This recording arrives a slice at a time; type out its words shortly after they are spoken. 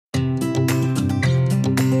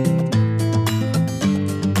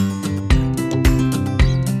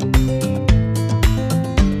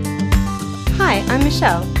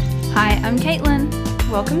Michelle. Hi, I'm Caitlin.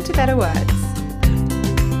 Welcome to Better Words.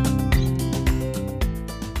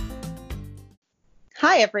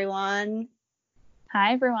 Hi, everyone.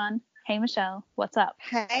 Hi, everyone. Hey, Michelle. What's up?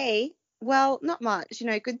 Hey. Well, not much.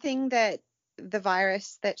 Good thing that the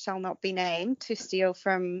virus that shall not be named, to steal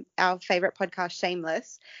from our favourite podcast,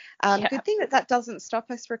 Shameless. Good thing that doesn't stop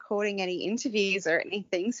us recording any interviews or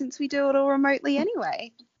anything, since we do it all remotely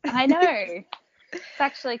anyway. I know. It's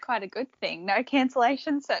actually quite a good thing. No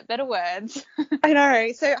cancellations, so Better Words. I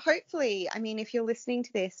know. So hopefully, if you're listening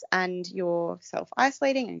to this and you're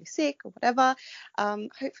self-isolating and you're sick or whatever,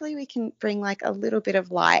 hopefully we can bring like a little bit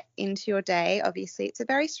of light into your day. Obviously, it's a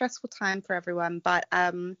very stressful time for everyone, but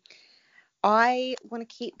I want to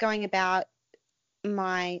keep going about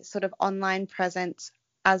my sort of online presence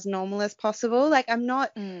as normal as possible. Like, I'm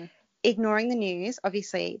not ignoring the news,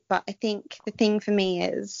 obviously, but I think the thing for me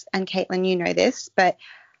is, and Caitlin, you know this, but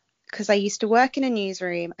because I used to work in a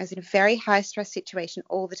newsroom, I was in a very high stress situation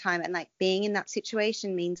all the time. And like being in that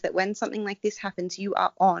situation means that when something like this happens, you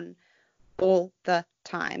are on all the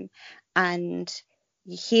time. And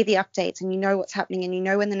you hear the updates and you know what's happening and you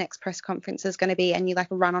know when the next press conference is going to be, and you like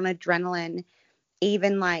run on adrenaline,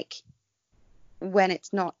 even like when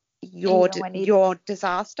it's not your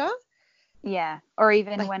disaster. Yeah. Or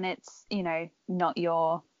even like, when it's, not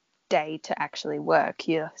your day to actually work,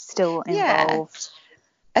 you're still involved.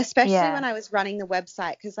 Especially when I was running the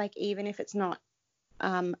website, because like even if it's not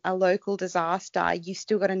a local disaster, you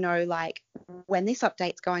still got to know like when this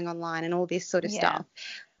update's going online and all this sort of stuff.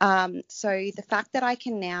 So the fact that I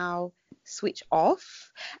can now switch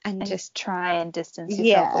off and just try and distance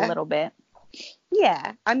yourself a little bit.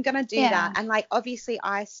 Yeah, I'm going to do that. And like obviously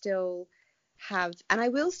I still have, and I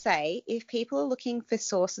will say, if people are looking for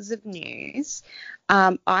sources of news,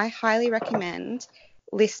 I highly recommend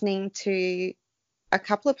listening to a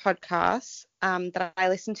couple of podcasts that I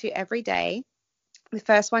listen to every day. The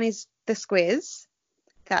first one is The Squiz.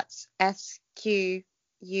 That's Squiz.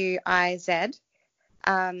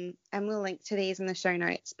 And we'll link to these in the show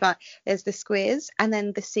notes. But there's The Squiz, and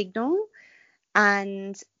then The Signal,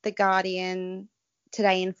 and The Guardian,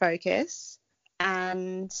 Today in Focus,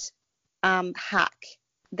 and Hack.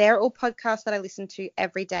 They're all podcasts that I listen to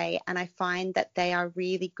every day, and I find that they are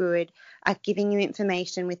really good at giving you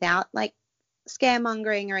information without like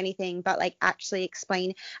scaremongering or anything, but like actually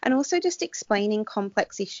explain, and also just explaining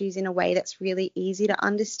complex issues in a way that's really easy to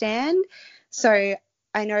understand. So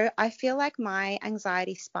I feel like my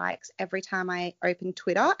anxiety spikes every time I open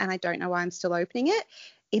Twitter, and I don't know why I'm still opening it.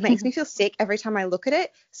 It makes me feel sick every time I look at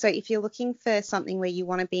it. So if you're looking for something where you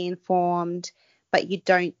want to be informed but you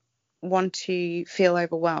don't want to feel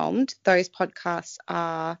overwhelmed, those podcasts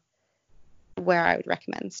are where I would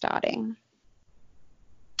recommend starting.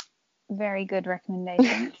 Very good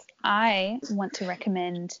recommendations. I want to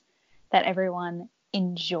recommend that everyone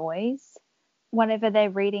enjoys whatever they're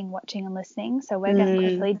reading, watching, and listening. So we're going to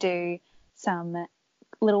quickly do some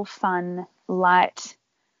little fun, light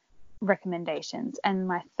recommendations. And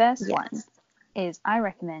my first one is I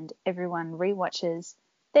recommend everyone rewatches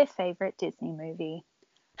their favorite Disney movie,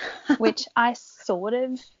 which I sort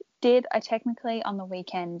of did. I technically on the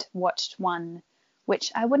weekend watched one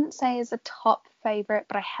which I wouldn't say is a top favorite,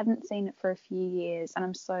 but I hadn't seen it for a few years, and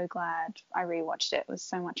I'm so glad I rewatched it. It was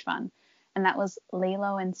so much fun. And that was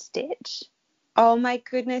Lilo and Stitch. Oh my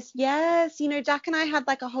goodness, yes. Jack and I had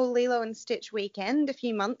like a whole Lilo and Stitch weekend a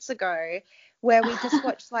few months ago where we just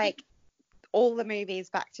watched like all the movies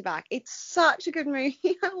back to back. It's such a good movie.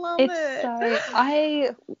 I love it. So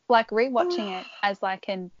I like rewatching it as like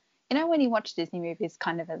when you watch Disney movies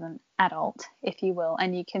kind of as an adult, if you will,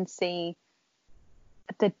 and you can see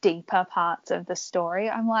the deeper parts of the story,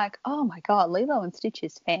 I'm like, oh my god, Lilo and Stitch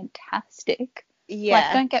is fantastic. Yeah.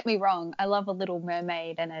 Like, don't get me wrong, I love a Little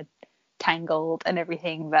Mermaid and a Tangled and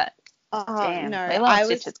everything, but damn, no, Lilo and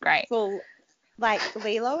Stitch is great. Like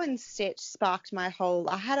Lilo and Stitch sparked my whole.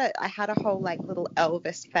 I had a whole like little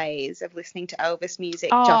Elvis phase of listening to Elvis music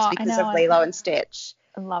just because of Lilo and Stitch.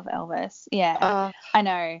 I love Elvis. Yeah, I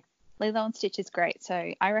know. Lilo and Stitch is great,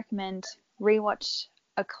 so I recommend rewatch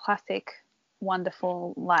a classic,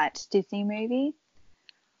 wonderful, light Disney movie.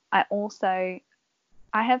 I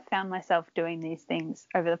have found myself doing these things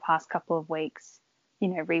over the past couple of weeks,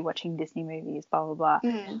 rewatching Disney movies, blah, blah,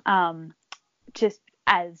 blah, just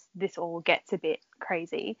as this all gets a bit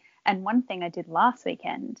crazy. And one thing I did last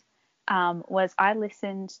weekend was I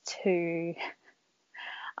listened to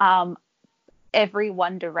every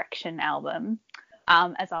One Direction album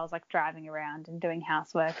as I was like driving around and doing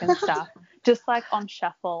housework and stuff, just like on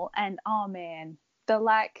shuffle. And oh man, the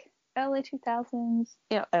like early 2000s.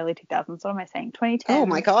 Yeah, early 2000s. What am I saying? 2010s. Oh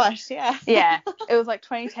my gosh, yeah. Yeah, it was like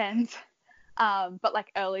 2010s. But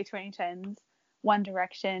like early 2010s. One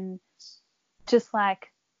Direction, just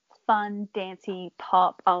like fun, dancey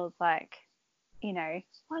pop. I was like, you know,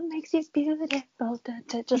 what makes you beautiful?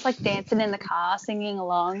 Just like dancing in the car, singing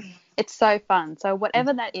along. It's so fun. So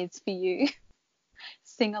whatever that is for you,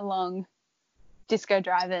 sing along, disco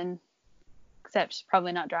driving, except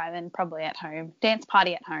probably not driving, probably at home. Dance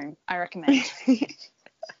party at home, I recommend.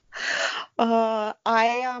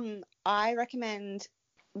 I recommend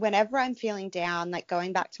whenever I'm feeling down, like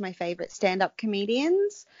going back to my favorite stand-up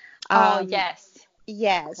comedians. Yes.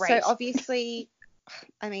 Yeah. Great. So obviously,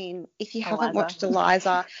 I mean, if you haven't Eliza. watched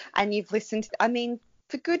Eliza and you've listened to, I mean,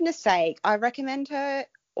 for goodness sake, I recommend her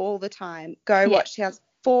all the time. Go watch. She has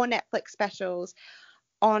 4 Netflix specials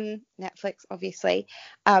on Netflix, obviously,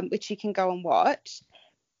 which you can go and watch.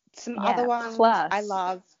 Some other ones plus, I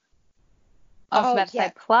love. I was about to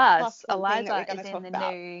say plus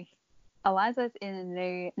Eliza's in a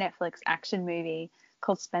new Netflix action movie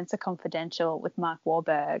called Spencer Confidential with Mark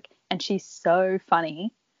Wahlberg, and she's so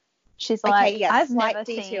funny. She's like, I've never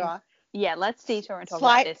seen. Yeah, let's detour and talk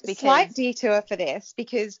about this. Because slight detour for this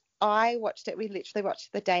because I watched it. We literally watched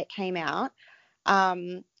it the day it came out.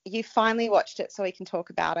 You finally watched it, so we can talk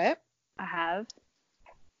about it. I have.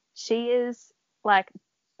 She is like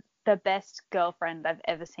the best girlfriend I've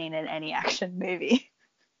ever seen in any action movie.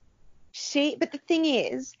 But the thing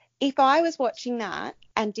is, if I was watching that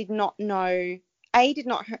and did not know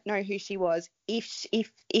who she was, if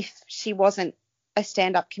she wasn't a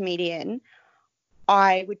stand-up comedian,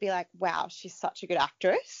 I would be like, wow, she's such a good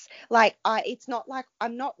actress. Like, it's not like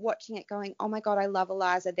I'm not watching it going, oh my God, I love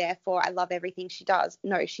Eliza, therefore I love everything she does.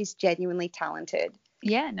 No, she's genuinely talented.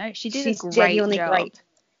 Yeah, no, she's genuinely great.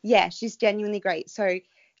 Yeah, she's genuinely great. So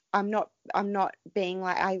I'm not being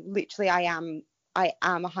like, I am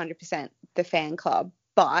 100% the fan club,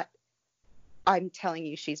 but I'm telling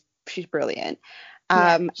you, she's brilliant.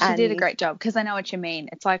 She did a great job, because I know what you mean.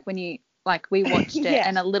 It's like when you, like, we watched it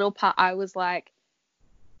and a little part, I was like,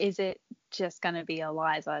 is it just going to be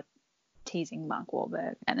Eliza teasing Mark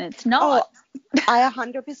Wahlberg? And it's not. Oh, I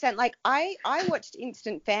 100%, like, I watched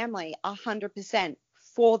Instant Family 100%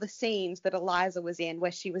 for the scenes that Eliza was in,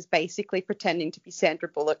 where she was basically pretending to be Sandra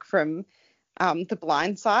Bullock from The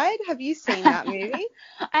Blind Side. Have you seen that movie?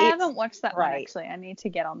 I haven't watched that one, actually. I need to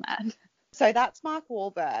get on that. So that's Mark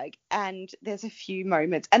Wahlberg, and there's a few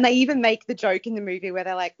moments, and they even make the joke in the movie where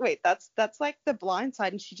they're like, wait, that's like The Blind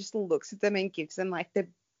Side, and she just looks at them and gives them like the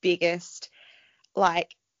biggest,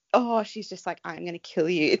 like, oh, she's just like, I'm gonna kill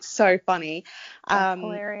you. It's so funny. That's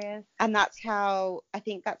hilarious. And I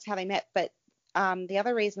think that's how they met. But the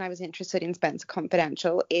other reason I was interested in Spencer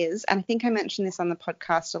Confidential is, and I think I mentioned this on the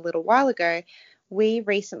podcast a little while ago, we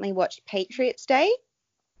recently watched Patriots Day.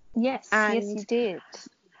 Yes, yes, you did.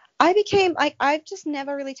 I became like, I've just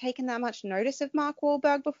never really taken that much notice of Mark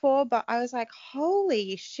Wahlberg before, but I was like,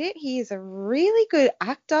 holy shit, he is a really good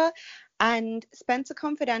actor. And Spencer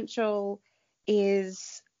Confidential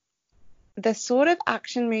is the sort of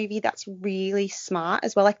action movie that's really smart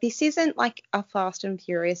as well. Like, this isn't like a Fast and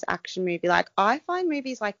Furious action movie. Like, I find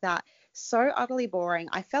movies like that so utterly boring.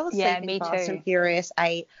 I fell asleep in Fast and Furious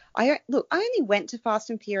 8. I only went to Fast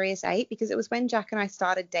and Furious 8 because it was when Jack and I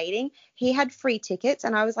started dating. He had free tickets,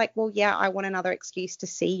 and I was like, well, yeah, I want another excuse to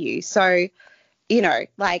see you. So, you know,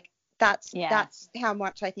 like, that's how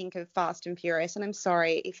much I think of Fast and Furious. And I'm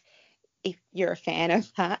sorry if you're a fan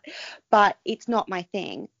of that, but it's not my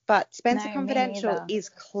thing. But Spencer Confidential is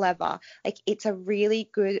clever. Like, it's a really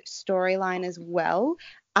good storyline as well,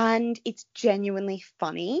 and it's genuinely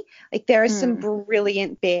funny. Like, there are some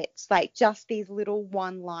brilliant bits, like just these little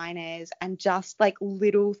one-liners and just like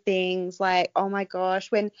little things, like, oh my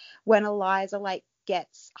gosh, when Eliza like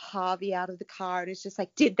gets Harvey out of the car and is just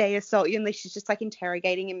like, did they assault you? And she's just like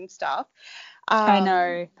interrogating him and stuff. I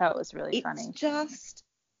know, that was really funny.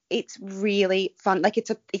 It's really fun. Like, it's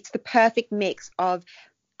the perfect mix of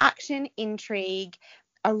action, intrigue,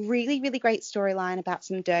 a really, really great storyline about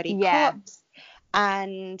some dirty cops,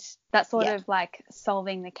 and that sort of like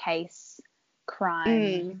solving the case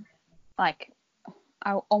crime. Like,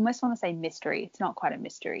 I almost want to say mystery. It's not quite a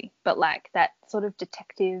mystery, but like that sort of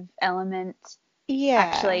detective element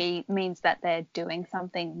actually means that they're doing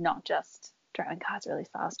something, not just driving cars really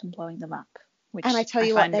fast and blowing them up. And I tell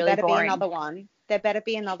you what, there better be another one. There better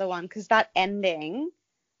be another one, because that ending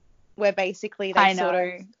where basically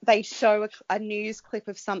they show a news clip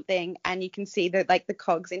of something, and you can see that like the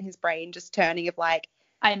cogs in his brain just turning of like,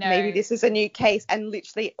 I know, maybe this is a new case, and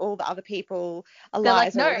literally all the other people, Eliza,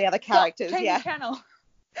 like, no, all the other characters, change the channel.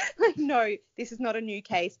 Like, no, this is not a new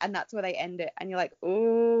case, and that's where they end it, and you're like,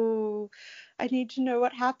 oh, I need to know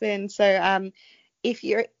what happened. So if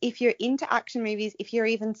you're into action movies, if you're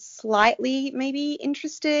even slightly maybe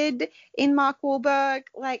interested in Mark Wahlberg,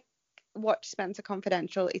 like, watch Spencer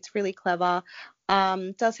Confidential. It's really clever.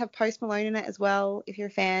 Does have Post Malone in it as well, if you're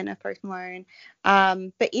a fan of Post Malone.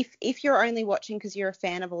 But if you're only watching because you're a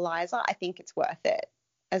fan of Eliza, I think it's worth it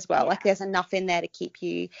as well. Yeah. Like, there's enough in there to keep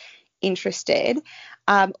you interested.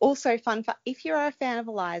 Also, fun fact, if you're a fan of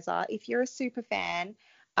Eliza, if you're a super fan,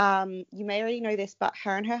 you may already know this, but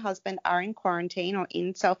her and her husband are in quarantine or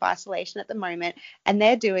in self-isolation at the moment, and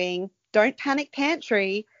they're doing Don't Panic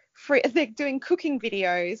Pantry. They're doing cooking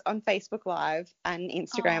videos on Facebook Live and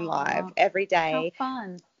Instagram Live every day. How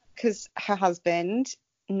fun. Because her husband,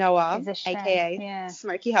 Noah, aka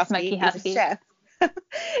Smokey Husky, is a chef.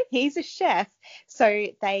 He's a chef. So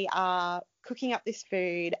they are cooking up this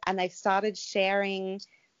food, and they've started sharing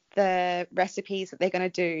the recipes that they're going to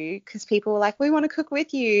do, because people were like, we want to cook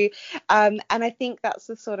with you. And I think that's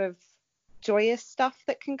the sort of joyous stuff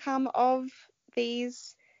that can come of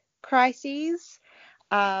these crises.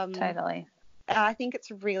 Totally. I think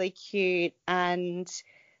it's really cute, and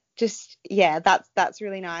just, yeah, that's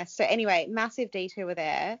really nice. So anyway, massive detour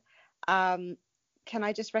there. Can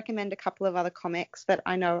I just recommend a couple of other comics that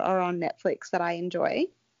I know are on Netflix that I enjoy?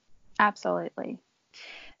 Absolutely.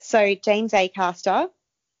 So James Acaster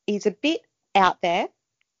is a bit out there,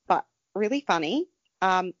 but really funny.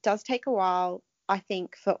 Does take a while, I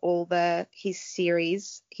think, for all his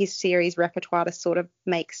series repertoire to sort of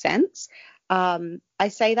make sense. I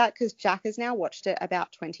say that because Jack has now watched it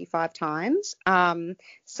about 25 times.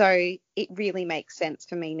 So it really makes sense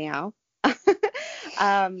for me now.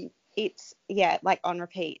 It's, like, on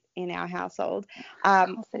repeat in our household.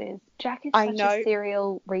 Of course it is. Jack is such a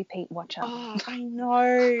serial repeat watcher. Oh, I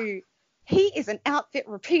know. He is an outfit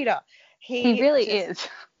repeater. He really is.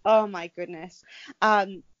 Oh my goodness.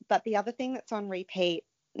 But the other thing that's on repeat,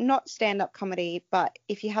 not stand-up comedy, but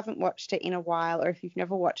if you haven't watched it in a while, or if you've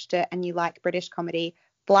never watched it and you like British comedy,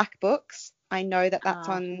 Black Books. I know that's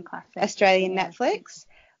on Australian Netflix.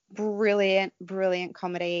 Brilliant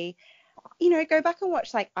comedy. Go back and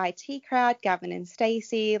watch, like, IT Crowd, Gavin and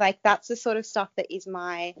Stacey. Like, that's the sort of stuff that is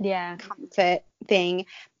my comfort thing.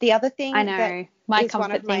 The other thing I know, my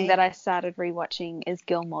comfort thing that I started rewatching is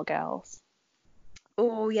Gilmore Girls.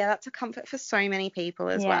 Oh, yeah, that's a comfort for so many people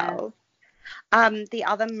as well. The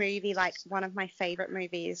other movie, like, one of my favorite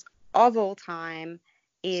movies of all time,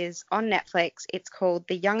 is on Netflix. It's called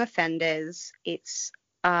The Young Offenders. It's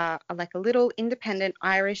like a little independent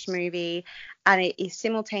Irish movie, and it is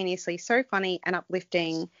simultaneously so funny and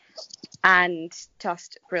uplifting and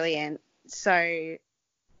just brilliant. So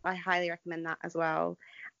I highly recommend that as well.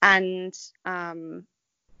 And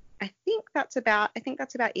I think that's about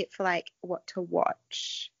it for, like, what to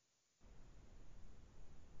watch.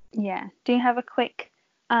 Yeah. Do you have a quick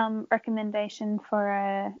recommendation for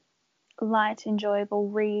a light, enjoyable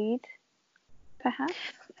read, perhaps?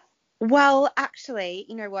 Well, actually,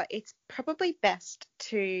 you know what? It's probably best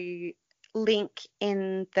to link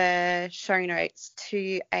in the show notes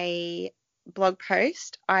to a blog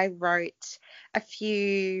post I wrote a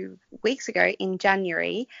few weeks ago in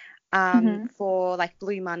January for, like,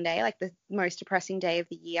 Blue Monday, like the most depressing day of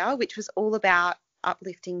the year, which was all about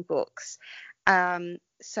uplifting books.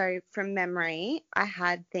 So from memory, I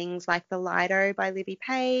had things like The Lido by Libby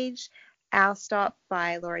Page, Our Stop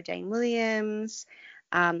by Laura Jane Williams,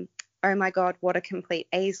 Oh My God, What a Complete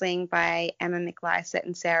Aisling by Emma McLysaght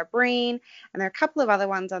and Sarah Breen. And there are a couple of other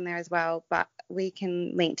ones on there as well, but we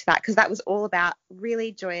can link to that because that was all about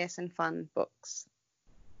really joyous and fun books.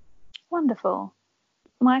 Wonderful.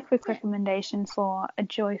 My quick recommendation for a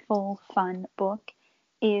joyful, fun book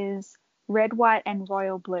is Red, White and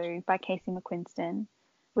Royal Blue by Casey McQuiston,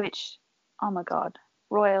 which, oh my God,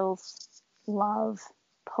 royals, love,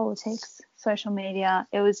 politics, social media.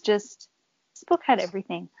 It was just, this book had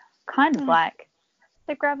everything. Kind of like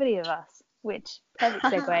The Gravity of Us, which, perfect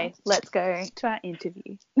segue, let's go to our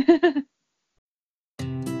interview.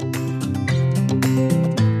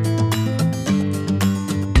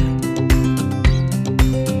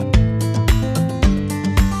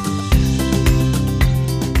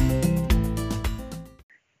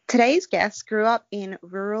 Today's guest grew up in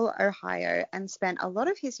rural Ohio and spent a lot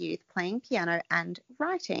of his youth playing piano and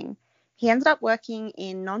writing. He ended up working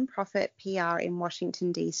in nonprofit PR in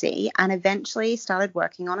Washington, D.C., and eventually started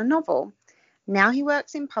working on a novel. Now he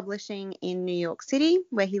works in publishing in New York City,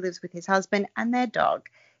 where he lives with his husband and their dog.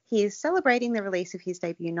 He is celebrating the release of his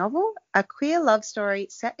debut novel, a queer love story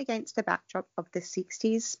set against the backdrop of the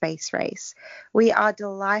 60s space race. We are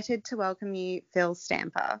delighted to welcome you, Phil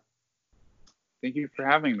Stamper. Thank you for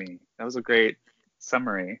having me. That was a great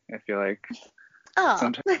summary, I feel like. Oh.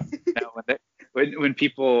 Sometimes, when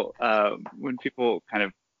people kind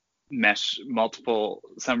of mesh multiple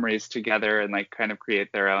summaries together and like kind of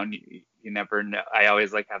create their own, you never know. I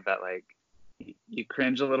always like have that like you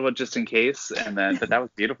cringe a little bit just in case, but that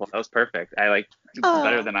was beautiful. That was perfect. I like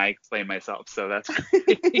better than I explain myself, so that's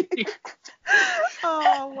great.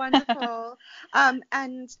 Oh, wonderful.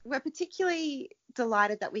 And we're particularly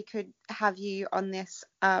delighted that we could have you on this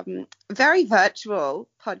very virtual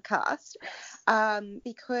podcast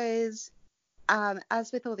because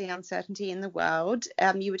as with all the uncertainty in the world,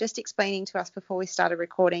 you were just explaining to us before we started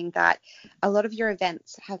recording that a lot of your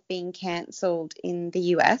events have been cancelled in the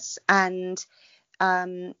US, and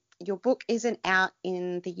your book isn't out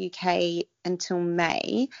in the UK until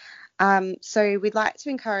May. So we'd like to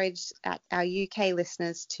encourage our UK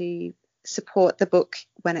listeners to support the book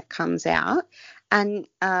when it comes out. And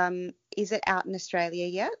is it out in Australia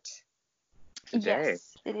yet? Today.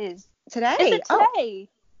 Yes, it is. Today? Is it today?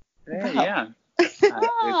 Today, yeah.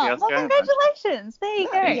 Well, congratulations. There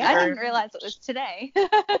you go. I didn't realize it was today.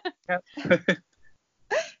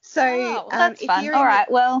 So that's fun. All right,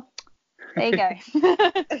 well, there you go.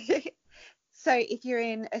 So if you're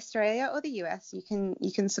in Australia or the US, you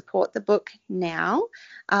can support the book now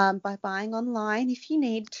by buying online if you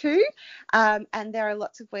need to. And there are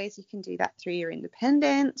lots of ways you can do that through your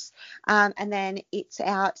independence. And then it's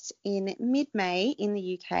out in mid-May in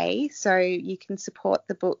the UK, so you can support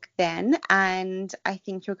the book then. And I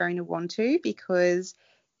think you're going to want to because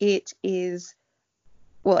it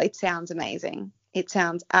sounds amazing. It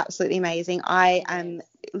sounds absolutely amazing. I am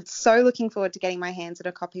so looking forward to getting my hands on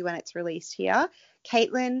a copy when it's released here.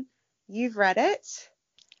 Caitlin, you've read it.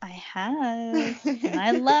 I have, and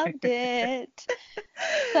I loved it.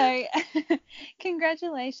 So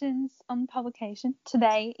congratulations on the publication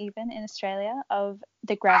today, even in Australia, of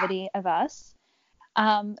The Gravity of Us.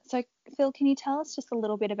 So Phil, can you tell us just a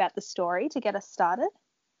little bit about the story to get us started?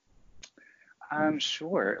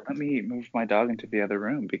 Sure. Let me move my dog into the other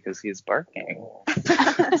room because he's barking.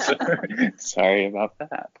 Sorry about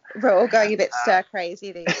that. We're all going a bit stir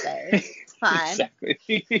crazy these days. It's fine.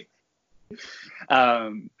 Exactly.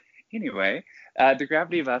 Anyway, The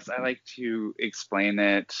Gravity of Us, I like to explain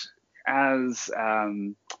it as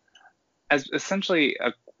essentially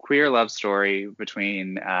a queer love story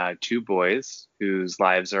between two boys whose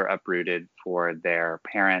lives are uprooted for their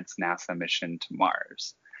parents' NASA mission to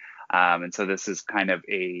Mars. And so this is kind of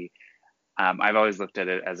I've always looked at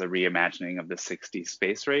it as a reimagining of the 60s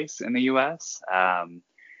space race in the US, and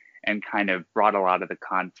kind of brought a lot of the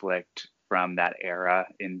conflict from that era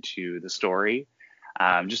into the story,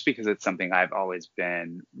 just because it's something I've always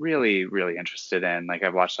been really, really interested in. Like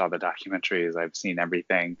I've watched all the documentaries, I've seen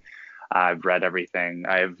everything, I've read everything.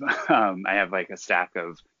 I have like a stack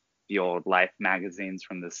of the old Life magazines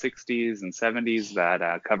from the 60s and 70s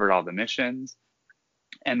that covered all the missions.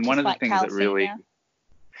 And one of the things that really,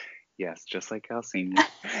 yes, just like Calcenia,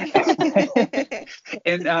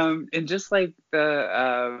 and just like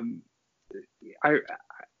I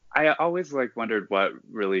always like wondered what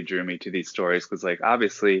really drew me to these stories, because like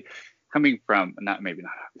obviously coming from not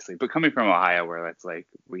obviously, but coming from Ohio, where it's like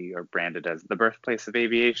we are branded as the birthplace of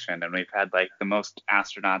aviation, and we've had like the most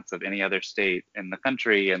astronauts of any other state in the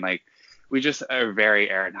country, and like we just are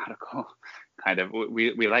very aeronautical. Kind of,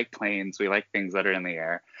 we like planes, we like things that are in the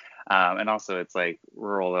air, and also it's like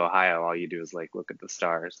rural Ohio. All you do is like look at the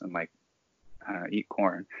stars and like eat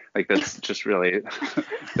corn. Like that's just really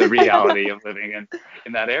the reality of living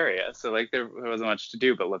in that area. So like there wasn't much to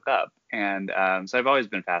do but look up, and so I've always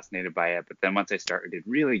been fascinated by it. But then once I started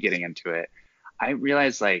really getting into it, I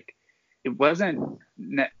realized like it wasn't,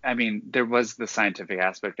 I mean, there was the scientific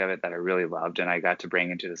aspect of it that I really loved and I got to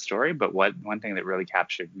bring into the story. But one thing that really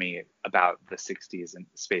captured me about the 60s and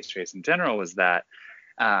space race in general was that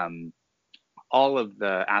all of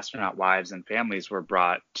the astronaut wives and families were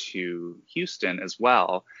brought to Houston as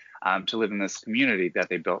well, to live in this community that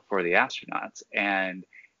they built for the astronauts. And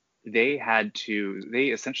they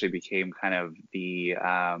essentially became kind of the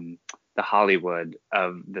Hollywood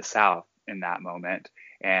of the South in that moment.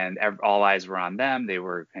 And all eyes were on them. They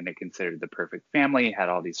were kind of considered the perfect family, had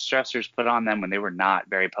all these stressors put on them when they were not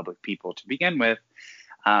very public people to begin with.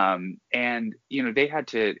 And, you know, they had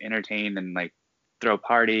to entertain and like throw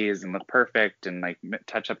parties and look perfect and like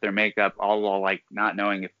touch up their makeup, all while like not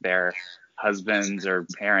knowing if their husbands or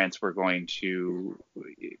parents were going to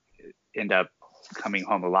end up coming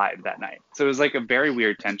home alive that night. So it was like a very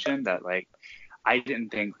weird tension that like I didn't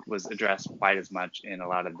think was addressed quite as much in a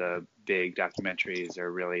lot of the big documentaries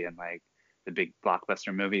or really in like the big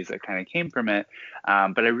blockbuster movies that kind of came from it.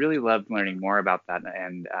 But I really loved learning more about that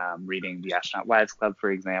and reading The Astronaut Wives Club, for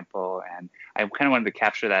example. And I kind of wanted to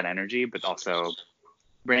capture that energy, but also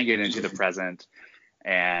bring it into the present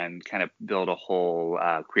and kind of build a whole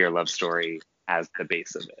queer love story as the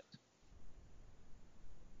base of it.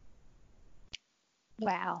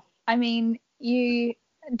 Wow. I mean, you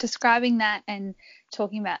describing that and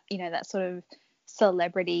talking about, that sort of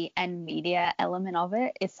celebrity and media element of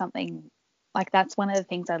it is something like that's one of the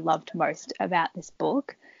things I loved most about this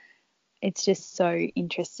book. It's just so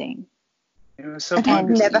interesting. It was so I've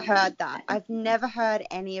never heard that. I've never heard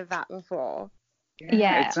any of that before.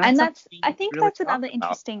 Yeah. And I think really that's another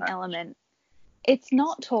interesting element. It's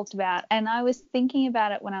not talked about. And I was thinking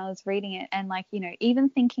about it when I was reading it and like, even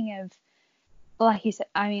thinking of, like you said,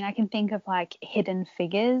 I mean, I can think of like Hidden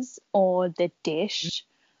Figures or The Dish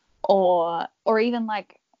or even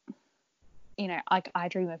like, like I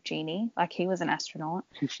Dream of Jeannie, like he was an astronaut,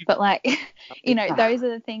 but like, those are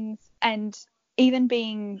the things. And even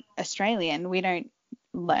being Australian, we don't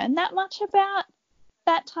learn that much about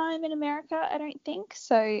that time in America, I don't think.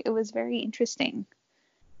 So it was very interesting.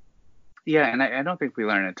 Yeah, and I don't think we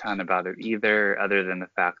learn a ton about it either, other than the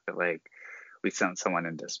fact that like we sent someone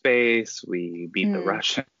into space, we beat the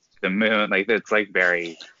Russians to the moon. Like it's like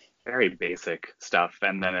very, very basic stuff.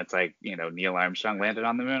 And then it's like, Neil Armstrong landed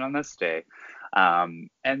on the moon on this day.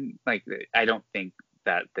 And like I don't think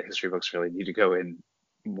that the history books really need to go in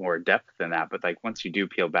more depth than that. But like once you do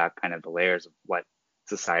peel back kind of the layers of what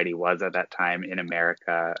society was at that time in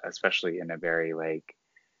America, especially in a very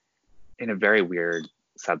weird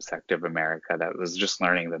subsect of America that was just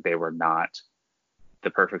learning that they were not the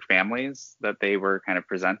perfect families that they were kind of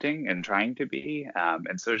presenting and trying to be.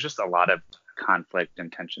 And so there's just a lot of conflict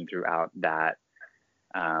and tension throughout that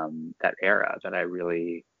era that I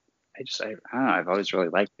don't know, I've always really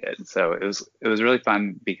liked it. So it was really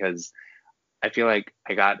fun because I feel like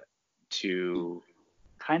I got to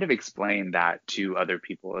kind of explain that to other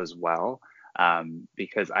people as well.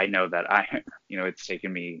 Because I know that it's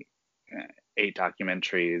taken me 8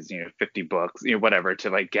 documentaries, 50 books, whatever to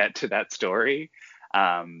like get to that story.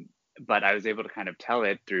 But I was able to kind of tell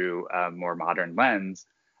it through a more modern lens,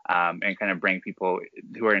 and kind of bring people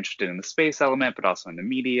who are interested in the space element, but also in the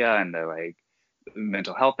media and the like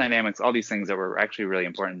mental health dynamics, all these things that were actually really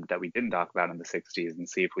important that we didn't talk about in the 60s, and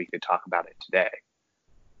see if we could talk about it today.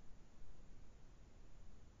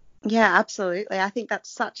 Yeah, absolutely. I think that's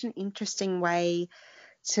such an interesting way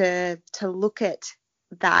to look at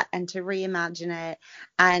that and to reimagine it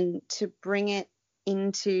and to bring it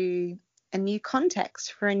into a new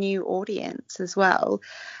context for a new audience as well.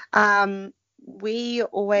 We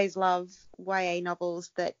always love YA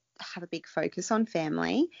novels that have a big focus on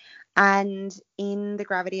family, and in The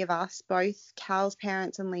Gravity of Us, both Cal's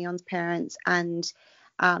parents and Leon's parents and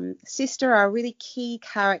sister are really key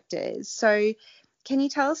characters. So can you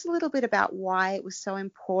tell us a little bit about why it was so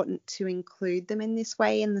important to include them in this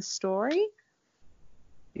way in the story?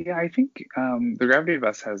 Yeah, I think The Gravity of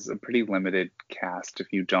Us has a pretty limited cast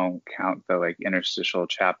if you don't count the like interstitial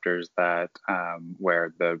chapters that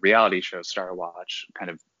where the reality show Star Watch kind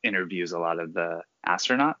of interviews a lot of the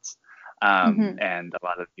astronauts and a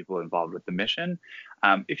lot of people involved with the mission.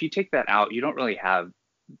 If you take that out, you don't really have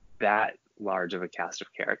that large of a cast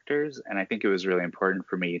of characters. And I think it was really important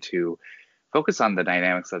for me to focus on the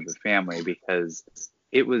dynamics of the family, because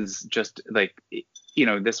it was just like,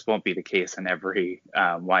 this won't be the case in every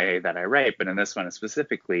YA that I write, but in this one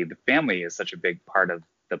specifically, the family is such a big part of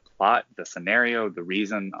the plot, the scenario, the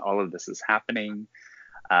reason all of this is happening.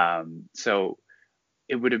 So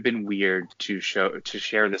it would have been weird to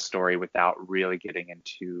share the story without really getting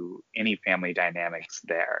into any family dynamics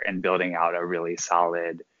there and building out a really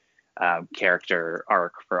solid character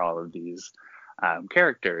arc for all of these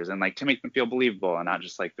characters, and like to make them feel believable and not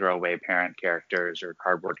just like throwaway parent characters or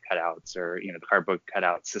cardboard cutouts or the cardboard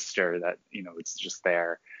cutout sister that it's just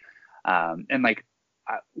there. And like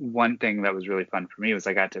one thing that was really fun for me was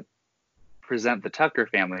I got to present the Tucker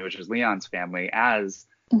family, which is Leon's family, as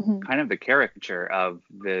kind of the caricature of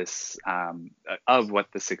this of what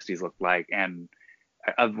the 60s looked like, and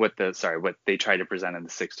of what they tried to present in the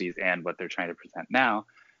 60s and what they're trying to present now.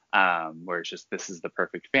 Where it's just, this is the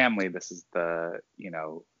perfect family. This is the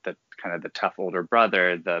kind of the tough older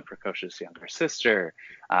brother, the precocious younger sister.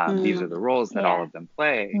 These are the roles that all of them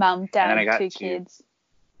play. Mom, dad, and then I got 2 kids.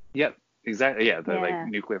 Yep, exactly. Yeah, the like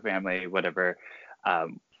nuclear family, whatever.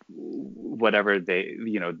 whatever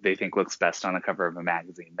they think looks best on the cover of a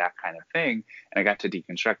magazine, that kind of thing. And I got to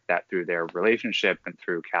deconstruct that through their relationship and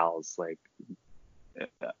through Cal's like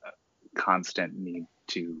constant need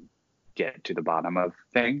to get to the bottom of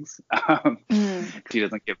things. He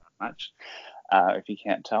doesn't give that much, if you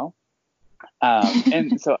can't tell.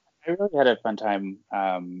 And so I really had a fun time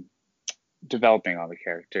developing all the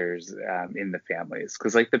characters in the families,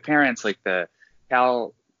 because like the parents, like the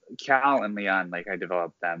Cal and Leon, like I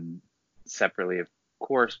developed them separately, of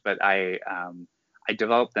course, but I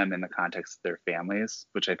developed them in the context of their families,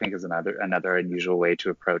 which I think is another unusual way to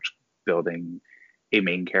approach building a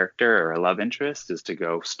main character or a love interest, is to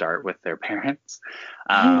go start with their parents.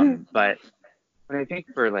 But I think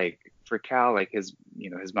for Cal, like his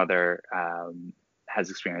mother has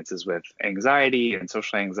experiences with anxiety and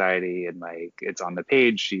social anxiety, and like it's on the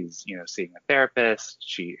page, she's seeing a therapist,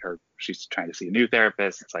 she's trying to see a new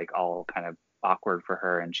therapist, it's like all kind of awkward for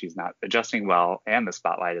her, and she's not adjusting well, and the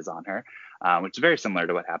spotlight is on her, which is very similar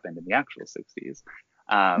to what happened in the actual 60s.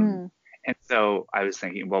 And so I was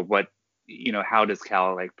thinking, well, how does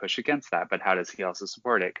Cal like push against that, but how does he also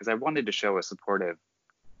support it? Because I wanted to show a supportive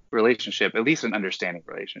relationship, at least an understanding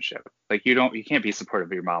relationship. Like you can't be supportive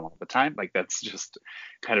of your mom all the time, like that's just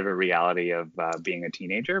kind of a reality of being a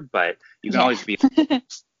teenager, but you can always be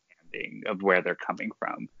understanding of where they're coming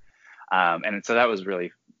from. And so that was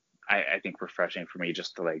really, I think, refreshing for me,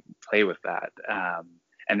 just to like play with that.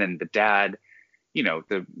 And then the dad,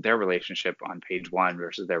 their relationship on page 1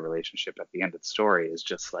 versus their relationship at the end of the story is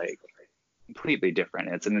just like completely different.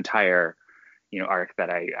 It's an entire arc that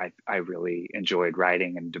I really enjoyed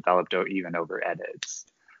writing and developed even over edits.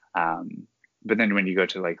 But then when you go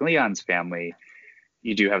to like Leon's family,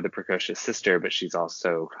 you do have the precocious sister, but she's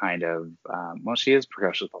also kind of she is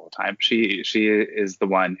precocious all the time. She is the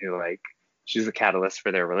one who like, she's the catalyst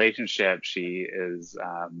for their relationship. She is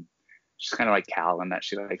she's kind of like Cal in that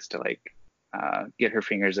she likes to like get her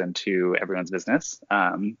fingers into everyone's business,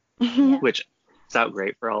 which is out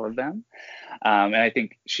great for all of them. And I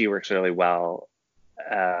think she works really well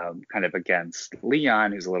kind of against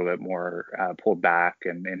Leon, who's a little bit more pulled back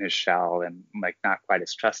and in his shell and like not quite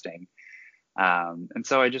as trusting. And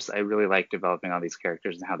so I really like developing all these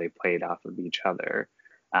characters and how they played off of each other.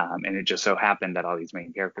 And it just so happened that all these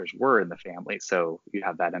main characters were in the family. So you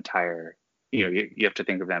have that entire, you have to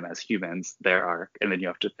think of them as humans, their arc, and then you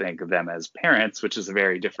have to think of them as parents, which is a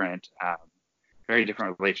very different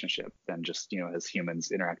relationship than just, as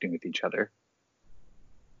humans interacting with each other.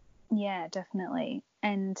 Yeah, definitely.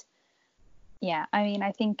 And yeah, I mean,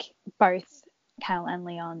 I think both Cal and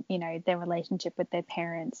Leon, their relationship with their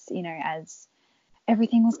parents, as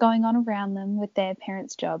everything was going on around them with their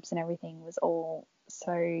parents' jobs and everything, was all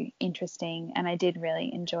so interesting. And I did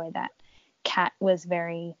really enjoy that Kat was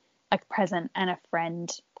very like present and a friend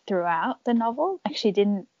throughout the novel. Like she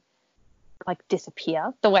didn't like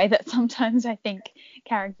disappear the way that sometimes I think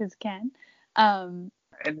characters can. And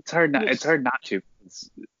it's hard not to,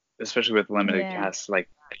 especially with limited cast, like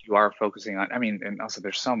you are focusing on, I mean, and also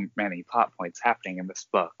there's so many plot points happening in this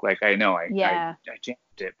book. Like I know I jammed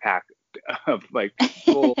it packed of like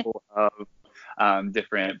full of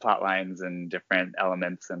different plot lines and different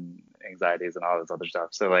elements and anxieties and all this other stuff.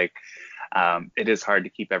 So like it is hard to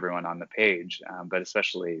keep everyone on the page, but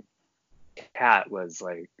especially Kat was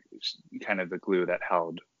like kind of the glue that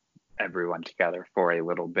held everyone together for a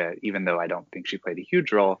little bit, even though I don't think she played a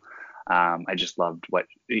huge role. I just loved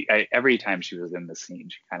every time she was in the scene,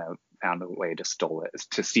 she kind of found a way to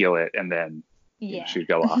steal it, and then she'd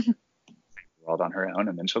go off the world on her own,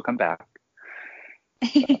 and then she'll come back.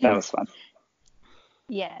 So that was fun.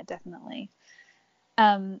 Yeah, definitely.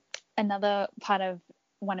 Another part of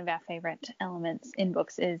one of our favorite elements in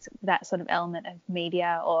books is that sort of element of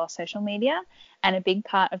media or social media, and a big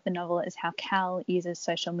part of the novel is how Cal uses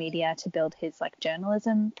social media to build his like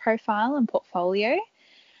journalism profile and portfolio.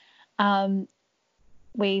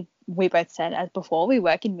 We both said, as before, we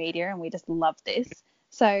work in media and we just love this.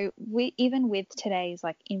 So even with today's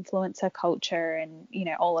like influencer culture and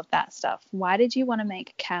all of that stuff, why did you want to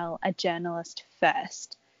make Cal a journalist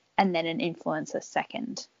first and then an influencer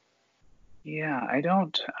second? Yeah, I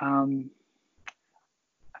don't. I'm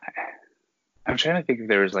trying to think if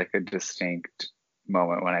there was like a distinct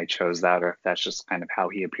moment when I chose that, or if that's just kind of how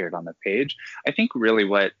he appeared on the page. I think really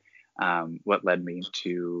what led me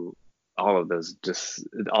to all of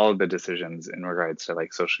the decisions in regards to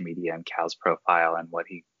like social media and Cal's profile and what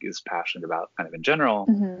he is passionate about kind of in general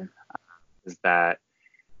is that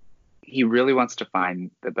he really wants to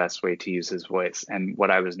find the best way to use his voice. And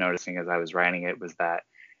what I was noticing as I was writing it was that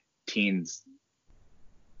teens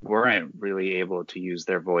weren't really able to use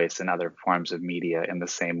their voice in other forms of media in the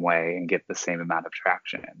same way and get the same amount of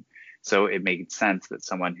traction. So it made sense that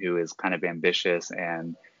someone who is kind of ambitious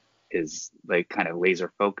and is like kind of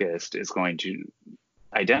laser focused is going to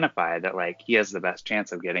identify that like he has the best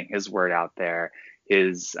chance of getting his word out there,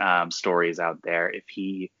 his stories out there, if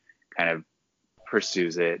he kind of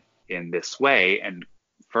pursues it in this way and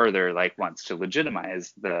further like wants to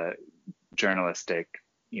legitimize the journalistic,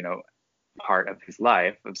 part of his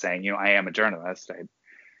life of saying, I am a journalist.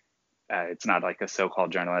 It's not like a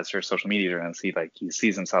so-called journalist or social media journalist. He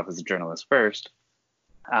sees himself as a journalist first.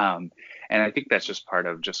 And I think that's just part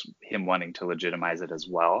of just him wanting to legitimize it as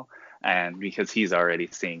well. And because he's already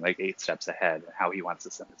seeing like 8 steps ahead, how he wants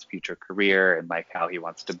to set his future career and like how he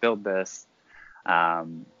wants to build this.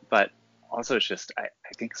 But also it's just, I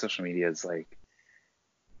think social media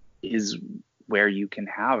is where you can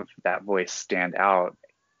have that voice stand out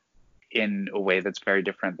in a way that's very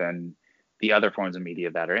different than the other forms of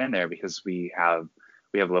media that are in there, because we have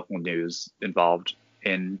local news involved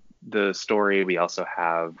in the story. We also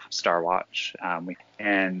have Star Watch,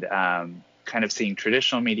 and kind of seeing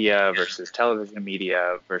traditional media versus television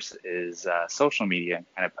media versus social media, and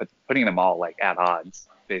kind of putting them all like at odds,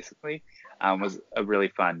 basically, was a really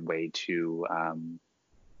fun way to.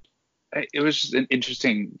 It was just an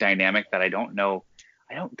interesting dynamic that I don't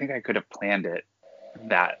think I could have planned it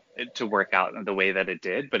to work out in the way that it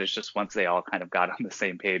did, but it's just once they all kind of got on the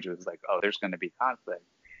same page, it was like, oh, there's going to be conflict.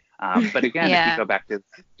 But again, if you go back to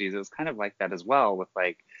the 60s, it was kind of like that as well with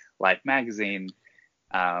like Life magazine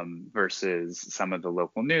versus some of the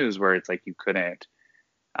local news where it's like you couldn't,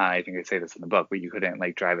 I think I say this in the book, but you couldn't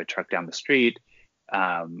like drive a truck down the street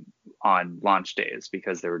on launch days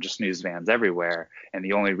because there were just news vans everywhere. And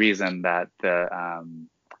the only reason that the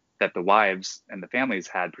wives and the families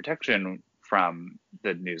had protection from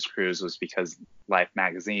the news crews was because Life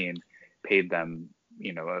magazine paid them,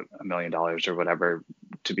 $1 million or whatever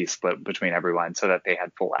to be split between everyone so that they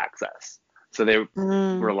had full access. So they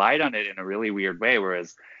relied on it in a really weird way.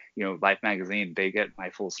 Whereas, Life magazine, they get my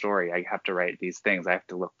full story. I have to write these things. I have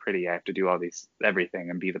to look pretty. I have to do everything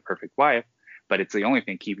and be the perfect wife. But it's the only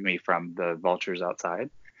thing keeping me from the vultures outside.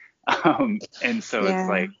 And so it's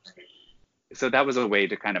like, so that was a way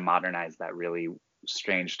to kind of modernize that really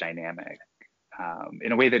strange dynamic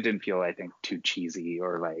in a way that didn't feel, I think, too cheesy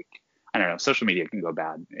or like, I don't know, social media can go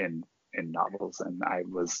bad in novels. And I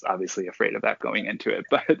was obviously afraid of that going into it,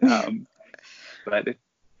 but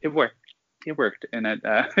it worked. It worked. And it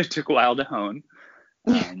took a while to hone.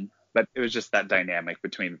 But it was just that dynamic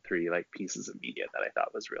between the 3 like pieces of media that I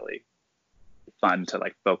thought was really fun to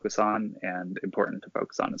like focus on and important to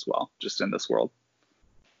focus on as well, just in this world.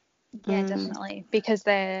 Yeah, definitely, because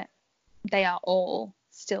they are all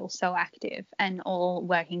still so active and all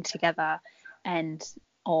working together and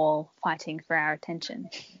all fighting for our attention.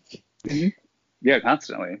 Mm-hmm. Yeah,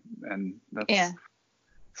 constantly. And that's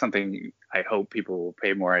something I hope people will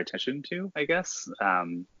pay more attention to, I guess,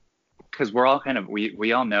 because we're all kind of,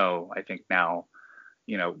 we all know, I think now,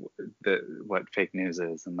 what fake news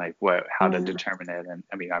is and like how to determine it. And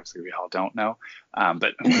I mean, obviously we all don't know,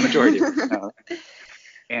 but the majority of us know.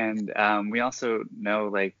 And we also know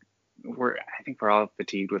like I think we're all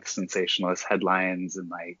fatigued with sensationalist headlines and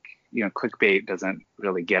like, clickbait doesn't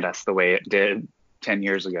really get us the way it did 10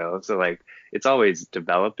 years ago. So like it's always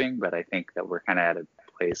developing, but I think that we're kind of at a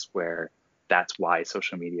place where that's why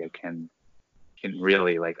social media can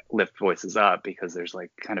really like lift voices up, because there's like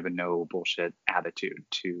kind of a no bullshit attitude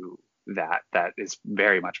to that is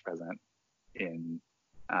very much present in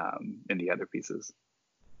the other pieces.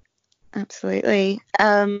 Absolutely.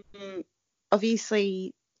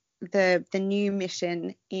 Obviously the new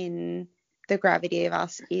mission in The Gravity of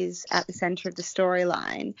Us is at the center of the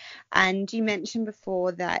storyline, and you mentioned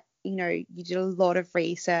before that you did a lot of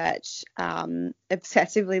research,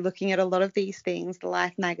 obsessively looking at a lot of these things, the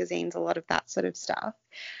Life magazines, a lot of that sort of stuff.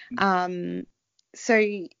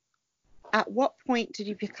 So at what point did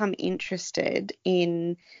you become interested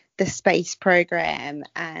in the space program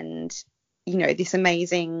and this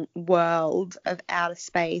amazing world of outer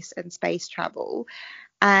space and space travel?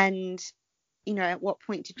 And at what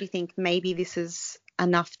point did you think maybe this is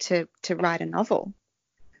enough to write a novel?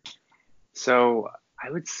 So I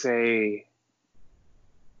would say,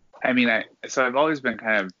 so I've always been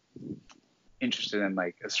kind of interested in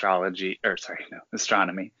like astronomy.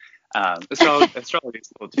 Astrology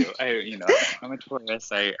is cool too. I'm a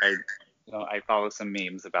Taurus. I follow some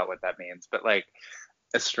memes about what that means, but like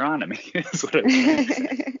astronomy is what I'm trying to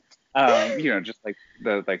say. Just like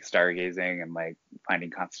the like stargazing and like finding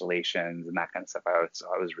constellations and that kind of stuff. I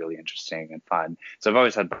was really interesting and fun. So I've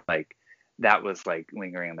always had like that was like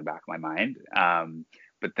lingering in the back of my mind.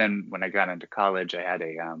 But then when I got into college, I had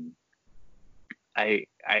I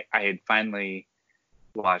had finally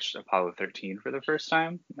watched Apollo 13 for the first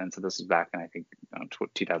time, and so this was back in I think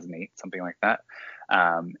 2008, something like that.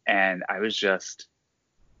 And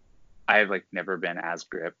I've like never been as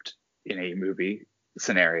gripped in a movie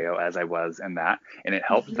scenario as I was in that, and it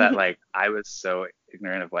helped that like I was so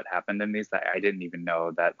ignorant of what happened in these that I didn't even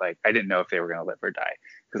know that, like, I didn't know if they were gonna live or die,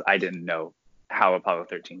 because I didn't know how Apollo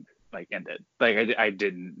 13 like ended. Like I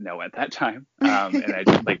didn't know at that time, and I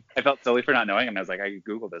just like I felt silly for not knowing, and I was like, I could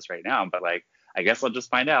Google this right now, but like I guess I'll just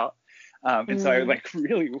find out. And so I like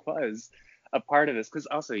really was a part of this, because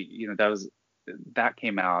also that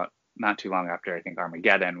came out not too long after I think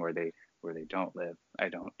Armageddon, where they don't live, I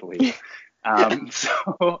don't believe.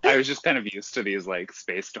 So I was just kind of used to these like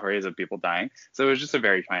space stories of people dying. So it was just a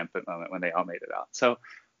very triumphant moment when they all made it out. So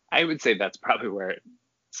I would say that's probably where it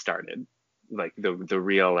started. Like the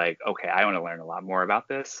real like, okay, I want to learn a lot more about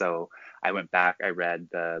this. So I went back, I read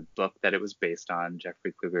the book that it was based on,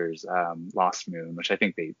 Jeffrey Kluger's Lost Moon, which I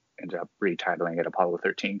think they ended up retitling it Apollo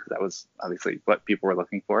 13, because that was obviously what people were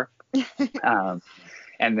looking for.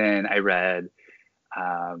 And then I read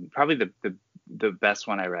probably the best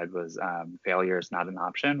one I read was Failure is Not an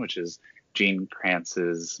Option, which is Gene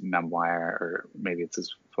Kranz's memoir, or maybe it's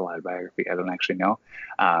his full autobiography, I don't actually know.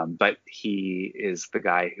 But he is the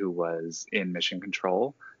guy who was in Mission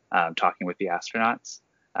Control, talking with the astronauts.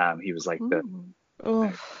 He was like the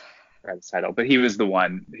title, but he was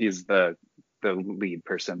he's the lead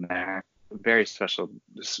person there. Very special,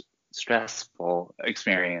 stressful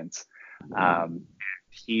experience.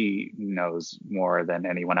 He knows more than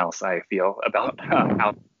anyone else, I feel, about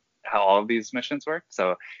how all of these missions work.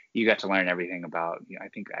 So you got to learn everything about,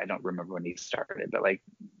 I don't remember when he started, but like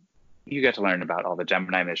you got to learn about all the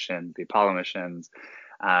Gemini missions, the Apollo missions.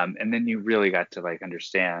 And then you really got to like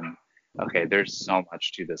understand, okay, there's so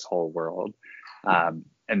much to this whole world. And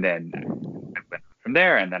then I went from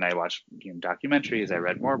there, and then I watched documentaries, I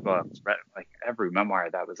read more books, read like every memoir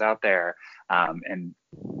that was out there. And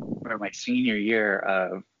for my senior year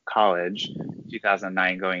of college,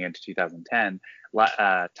 2009 going into 2010,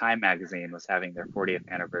 Time magazine was having their 40th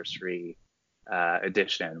anniversary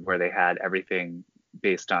edition, where they had everything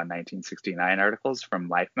based on 1969 articles from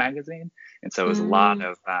Life magazine. And so it was a lot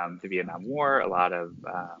of the Vietnam War, a lot of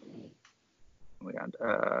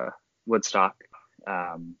Woodstock,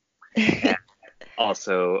 and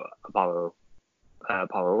also Apollo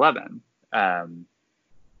 11.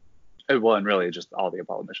 Well, and really just all the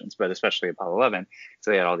Apollo missions, but especially Apollo 11.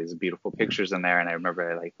 So they had all these beautiful pictures in there, and I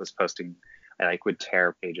remember I would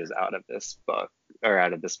tear pages out of this book, or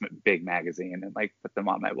out of this big magazine, and like put them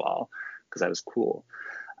on my wall because I was cool.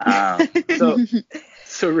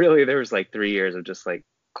 So really there was like 3 years of just like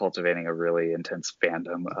cultivating a really intense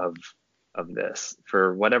fandom of this.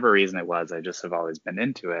 For whatever reason it was, I just have always been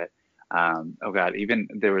into it. Oh God, even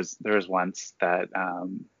there was once that,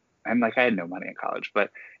 and like I had no money in college,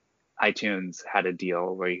 but iTunes had a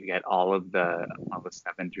deal where you could get all the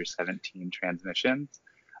 7 through 17 transmissions,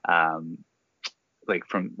 like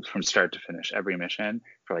from start to finish, every mission,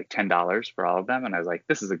 for like $10 for all of them. And I was like,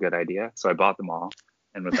 this is a good idea. So I bought them all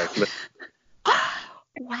and was like,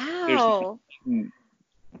 wow.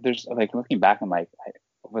 There's like, looking back, I'm like,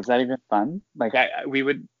 was that even fun? Like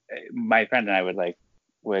my friend and I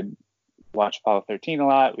would watch Apollo 13 a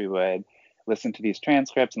lot. We would listen to these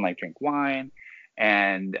transcripts and like drink wine.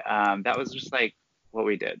 And that was just like what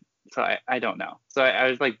we did. So I don't know. So I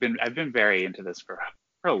was like, I've been very into this for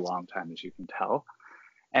a long time, as you can tell.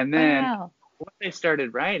 And then once I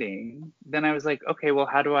started writing, then I was like, okay, well,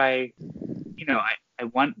 how do I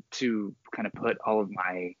want to kind of put all of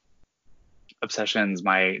my obsessions,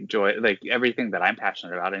 my joy, like everything that I'm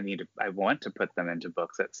passionate about, I want to put them into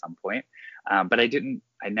books at some point. But I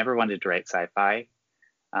never wanted to write sci-fi.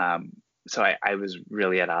 So I was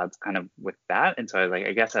really at odds kind of with that. And so I was like,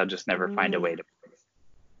 I guess I'll just never find a way to.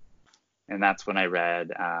 And that's when I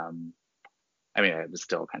read, I was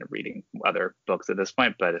still kind of reading other books at this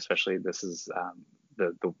point, but especially this is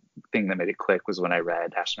the thing that made it click was when I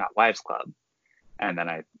read Astronaut Wives Club. And then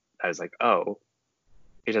I was like, oh,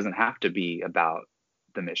 it doesn't have to be about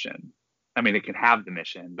the mission. I mean, it can have the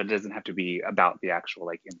mission, but it doesn't have to be about the actual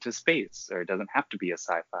like into space, or it doesn't have to be a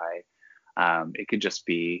sci-fi. It could just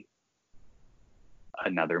be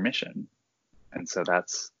another mission. And so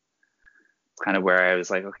that's kind of where I was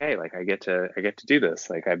like, okay, like I get to do this.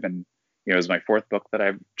 Like I've been, it was my 4th book that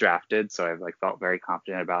I've drafted, so I've like felt very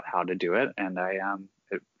confident about how to do it, and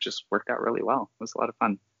it just worked out really well. It was a lot of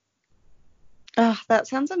fun. Oh, that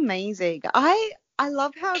sounds amazing. I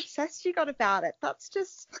love how obsessed you got about it. That's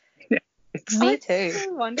just It's Me like, too.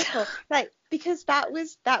 So wonderful. Like, because that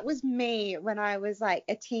was me when I was like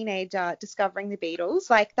a teenager discovering the Beatles.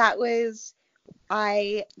 Like,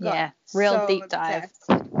 I got real so deep dive.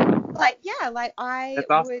 obsessed. Like, yeah, like I that's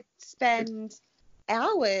awesome. would spend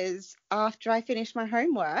hours after I finished my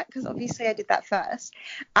homework, because obviously I did that first,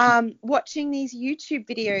 watching these YouTube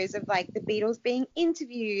videos of like the Beatles being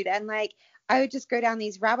interviewed, and like I would just go down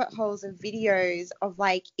these rabbit holes of videos of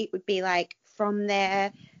like, it would be like from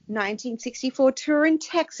their 1964 tour in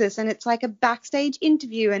Texas, and it's like a backstage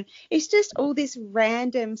interview, and it's just all this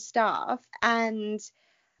random stuff, and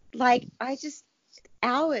like I just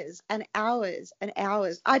hours and hours and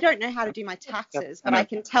hours. I don't know how to do my taxes, but I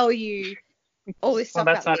can tell you all this stuff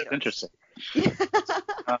that's about not the as Beatles. interesting.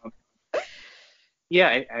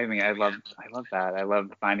 Yeah, I mean, I love that. I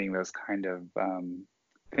love finding those kind of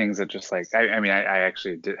things that just like, I mean, I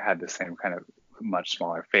actually had the same kind of much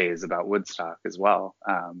smaller phase about Woodstock as well.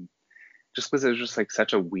 Just because it was just like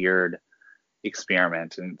such a weird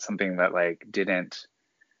experiment and something that like didn't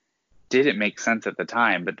make sense at the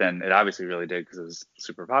time, but then it obviously really did because it was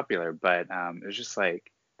super popular. But it was just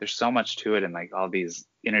like, there's so much to it, and like all these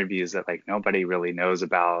interviews that like nobody really knows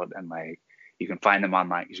about, and like you can find them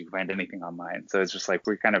online because you can find anything online. So it's just like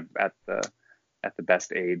we're kind of at the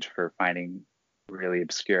best age for finding really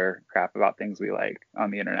obscure crap about things we like on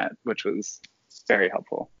the internet, which was very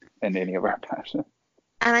helpful in any of our passions.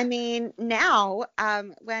 And I mean, now,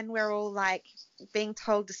 when we're all like being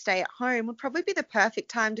told to stay at home, would probably be the perfect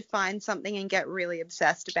time to find something and get really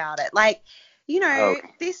obsessed about it. Like, you know,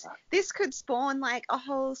 this could spawn like a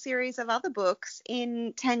whole series of other books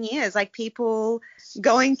in 10 years, like people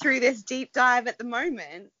going through this deep dive at the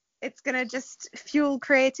moment. It's going to just fuel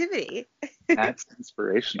creativity. That's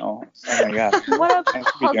inspirational. Oh my God. What a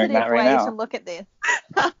positive way now. to look at this.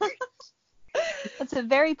 It's a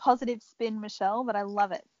very positive spin, Michelle, but I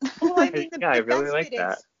love it. Well, I mean, I really like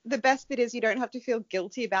that. The best bit is you don't have to feel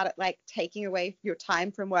guilty about it, like taking away your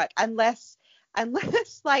time from work, unless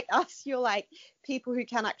like us, you're like people who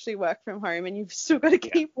can actually work from home and you've still got to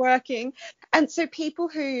keep working. And so people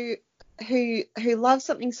who love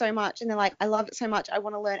something so much and they're like, I love it so much, I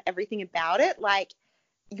want to learn everything about it. Like,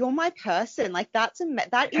 you're my person. Like, that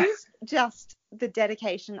is just the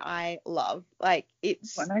dedication I love. Like,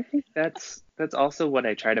 it's. And I think that's also what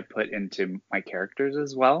I try to put into my characters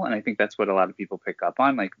as well. And I think that's what a lot of people pick up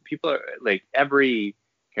on. Like, people are like, every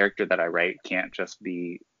character that I write can't just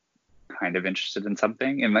be kind of interested in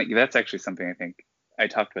something. And like, that's actually something I think I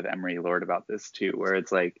talked with Emery Lord about this too, where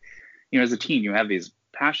it's like, you know, as a teen, you have these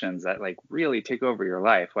passions that like really take over your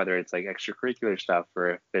life, whether it's like extracurricular stuff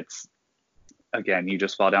or if it's, again, you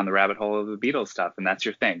just fall down the rabbit hole of the Beatles stuff and that's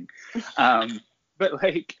your thing. But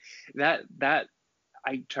like that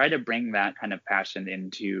I try to bring that kind of passion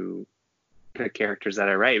into the characters that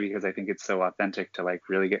I write, because I think it's so authentic to like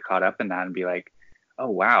really get caught up in that and be like, oh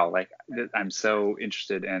wow, like I'm so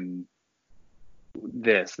interested in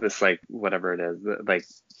this like whatever it is, like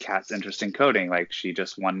Kat's interest in coding, like she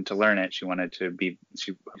just wanted to learn it, she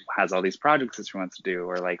has all these projects that she wants to do,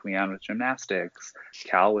 or like Leon with gymnastics,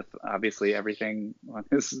 Cal with obviously everything on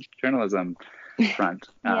his journalism front.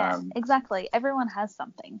 Yeah, exactly, everyone has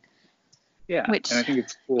something. And I think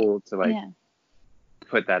it's cool to like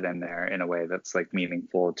put that in there in a way that's like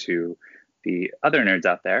meaningful to the other nerds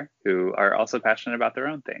out there who are also passionate about their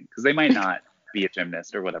own thing, because they might not be a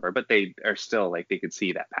gymnast or whatever, but they are still like, they could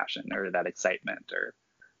see that passion or that excitement or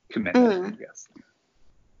commitment, I guess.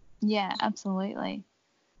 Yeah, absolutely.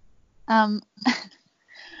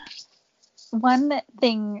 One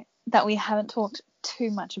thing that we haven't talked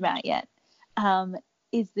too much about yet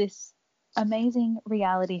is this amazing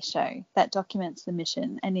reality show that documents the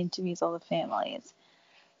mission and interviews all the families.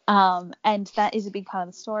 And that is a big part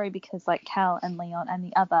of the story, because like Cal and Leon and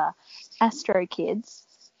the other Astro kids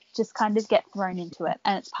just kind of get thrown into it,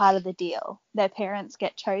 and it's part of the deal. Their parents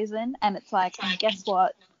get chosen, and it's like, guess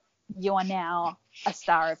what? You are now a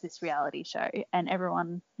star of this reality show, and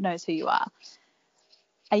everyone knows who you are.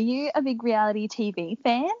 Are you a big reality TV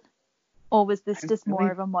fan? Or was this just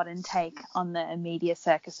more of a modern take on the media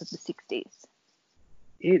circus of the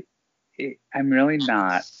 60s? I'm really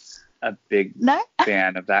not a big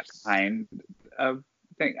fan of that kind of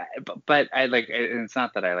thing. But I like, it's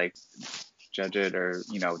not that I like judge it or,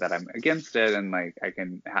 you know, that I'm against it. And like,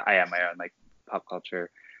 I have my own like pop culture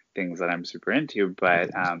things that I'm super into.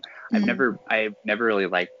 But I've never really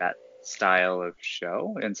liked that style of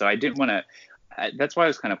show. And so I didn't want to, that's why I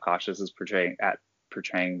was kind of cautious as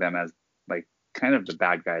portraying them as like kind of the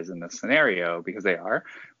bad guys in this scenario, because they are,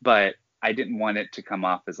 but I didn't want it to come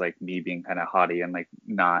off as like me being kind of haughty and like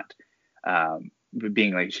not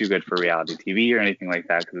being like too good for reality TV or anything like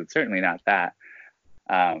that, because it's certainly not that.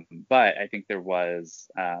 But I think there was,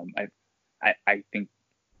 I think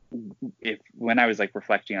if when I was like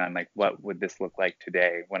reflecting on like what would this look like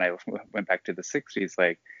today, when I went back to the 60s,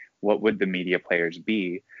 like what would the media players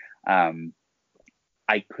be?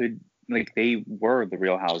 I could, like, they were the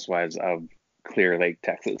Real Housewives of Clear Lake,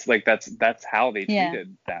 Texas. Like that's how they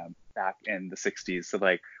treated them back in the 60s. So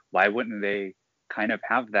like, why wouldn't they kind of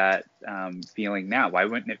have that feeling now? Why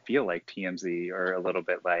wouldn't it feel like TMZ or a little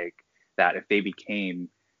bit like that if they became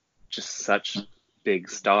just such big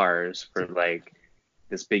stars for like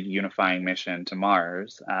this big unifying mission to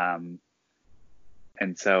Mars? And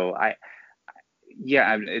so I'm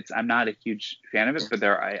not a huge fan of it, but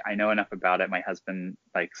I know enough about it. My husband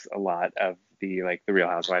likes a lot of the Real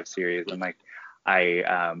Housewives series, and like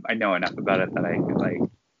I know enough about it that I could like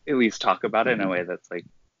at least talk about it in a way that's like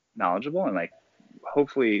knowledgeable and like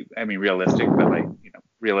hopefully, I mean, realistic, but like, you know,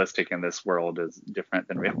 realistic in this world is different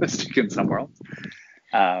than realistic in some worlds.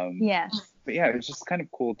 Yes. But yeah, it's just kind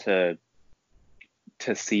of cool to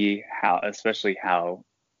see how, especially how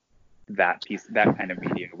that kind of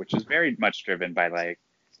media, which is very much driven by like,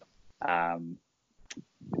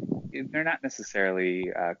 they're not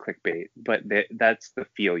necessarily clickbait, but that's the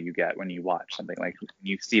feel you get when you watch something. Like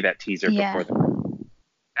you see that teaser before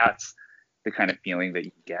that's the kind of feeling that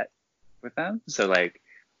you get with them. So like,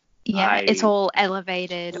 it's all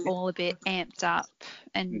elevated, all a bit amped up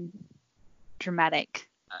and dramatic.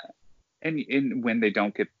 And when they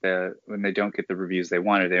don't get the reviews they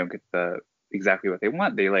want, or they don't get exactly what they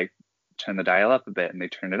want, they like turn the dial up a bit and they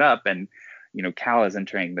turn it up. And you know, Cal is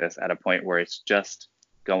entering this at a point where it's just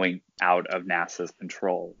going out of NASA's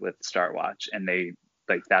control with Starwatch, and they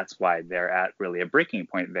like, that's why they're at really a breaking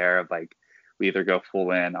point there of like, we either go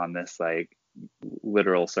full in on this like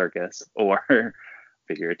literal circus or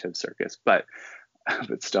figurative circus, but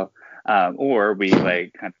still, or we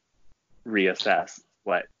like kind of reassess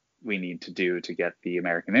what we need to do to get the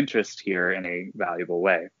American interest here in a valuable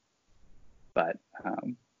way. But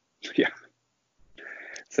yeah.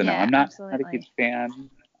 So no, I'm not a huge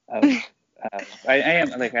fan of. I am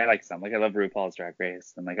like, I like some, like I love RuPaul's Drag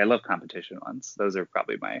Race, and like I love competition ones. Those are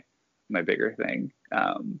probably my bigger thing.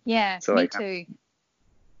 So me too.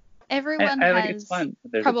 Everyone has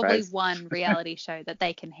probably one reality show that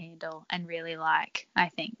they can handle and really like, I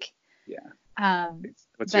think. Yeah.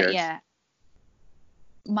 What's yours? Yeah,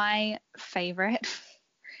 my favorite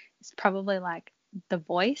is probably like The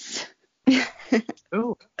Voice.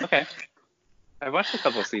 Ooh, okay. I've watched a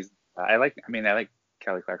couple of seasons. I like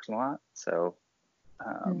Kelly Clarkson a lot, so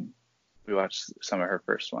we watched some of her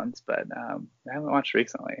first ones, but I haven't watched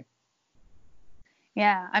recently.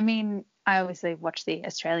 Yeah, I mean, I obviously watch the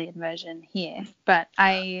Australian version here, but Oh,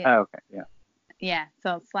 okay, yeah. Yeah,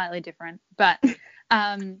 so it's slightly different, but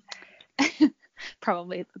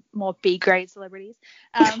probably more B-grade celebrities.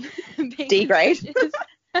 D-grade.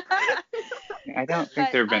 I don't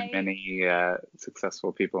think there have been many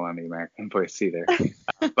successful people on the American Voice either.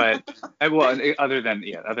 But other than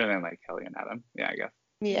like Kelly and Adam, I guess.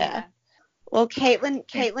 Yeah. Well,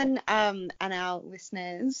 Caitlin, and our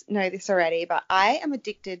listeners know this already, but I am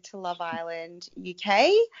addicted to Love Island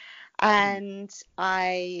UK, and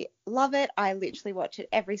I love it. I literally watch it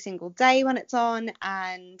every single day when it's on,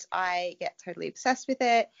 and I get totally obsessed with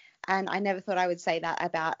it. And I never thought I would say that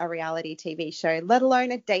about a reality TV show, let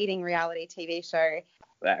alone a dating reality TV show.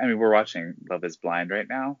 I mean, we're watching Love is Blind right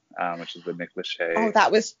now, which is the Nick Lachey. Oh,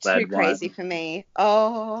 that was too crazy for me.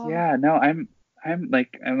 Oh. Yeah, no, I'm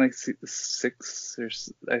like 6 or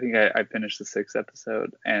I think I finished the 6th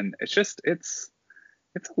episode, and it's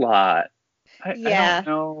a lot. I don't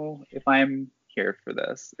know if I'm here for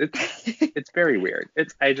this. It's very weird.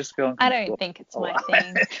 I just feel I don't think it's my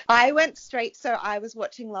thing. I went straight, so I was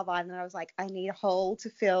watching Love Island and I was like, I need a hole to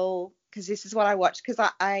fill, because this is what I watch,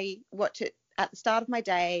 because I watch it at the start of my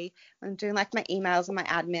day when I'm doing like my emails and my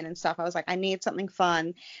admin and stuff. I was like, I need something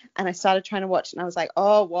fun, and I started trying to watch it, and I was like,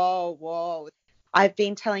 oh, whoa. I've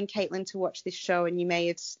been telling Caitlin to watch this show, and you may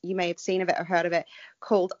have seen of it or heard of it,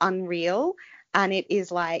 called Unreal, and it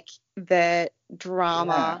is like the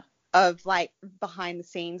drama of like behind the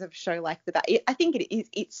scenes of a show like I think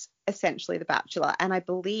it's essentially The Bachelor, and I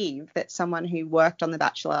believe that someone who worked on The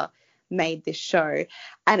Bachelor made this show,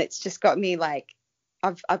 and it's just got me like,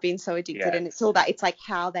 I've been so addicted, and it's all that, it's like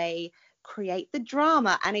how they create the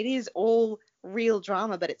drama, and it is all real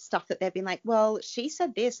drama, but it's stuff that they've been like, well, she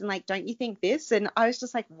said this, and like, don't you think this? And I was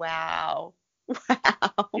just like, wow,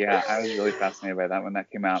 Wow. Yeah, I was really fascinated by that when that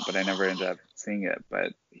came out, but I never ended up seeing it.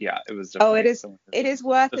 But yeah, it was Oh, definitely it is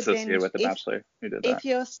worth a associated binge with The Bachelor who did that. if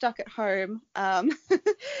you're stuck at home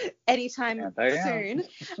anytime And I am.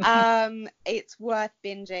 soon. It's worth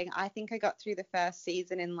binging. I think I got through the first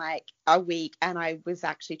season in like a week, and I was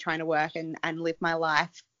actually trying to work and live my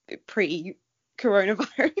life pre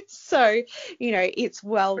coronavirus. So, it's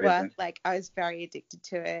well worth, Crazy. like, I was very addicted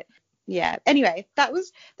to it. Yeah. Anyway, that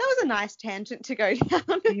was a nice tangent to go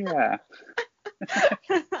down. Yeah.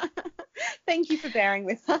 Thank you for bearing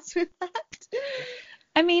with us with that.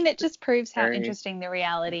 I mean, it just proves how Very- interesting the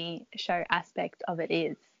reality show aspect of it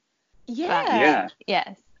is. Yeah. Yeah.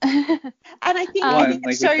 Yes. And I think, Well, I and think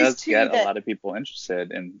like it shows it does too get a that lot of people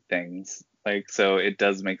interested in things. Like, so it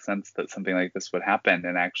does make sense that something like this would happen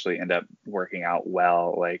and actually end up working out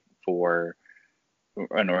well, like for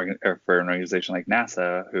an organization like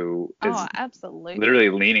NASA, who is Oh, absolutely. literally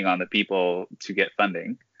leaning on the people to get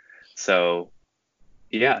funding. So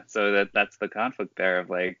yeah, so that's the conflict there of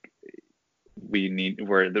like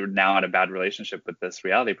we're now in a bad relationship with this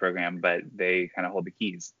reality program, but they kind of hold the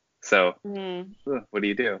keys. So what do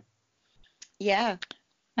you do? Yeah,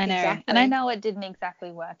 I know. exactly. And I know it didn't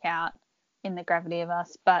exactly work out in The Gravity of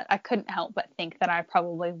Us, but I couldn't help but think that I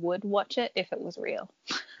probably would watch it if it was real.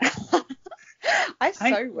 I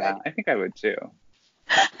Yeah, I think I would too.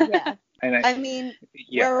 Yeah. And I mean,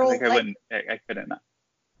 yeah, we're all like I like, wouldn't, I couldn't not.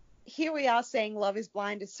 here we are saying Love is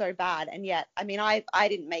Blind is so bad, and yet, I mean, I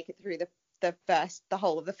didn't make it through the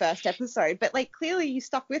whole of the first episode, but like clearly you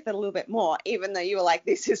stuck with it a little bit more, even though you were like,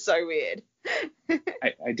 this is so weird.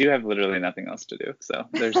 I do have literally nothing else to do, so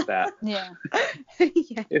there's that. Yeah.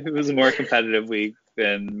 Yeah. If it was a more competitive week,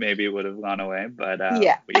 then maybe it would have gone away. But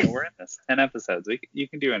Yeah. but we're in this 10 episodes. You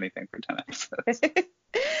can do anything for 10 episodes.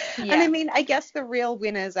 And I mean, I guess the real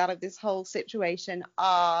winners out of this whole situation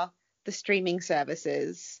are the streaming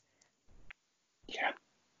services. Yeah.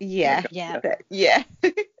 Yeah. Yeah. Yeah.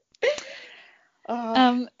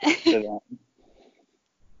 Oh.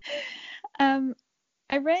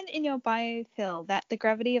 I read in your bio, Phil, that The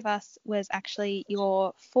Gravity of Us was actually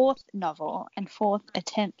your fourth novel and fourth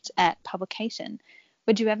attempt at publication.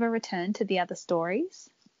 Would you ever return to the other stories?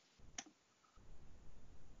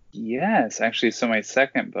 Yes, actually. So my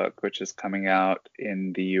second book, which is coming out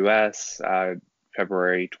in the US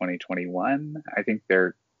February 2021, I think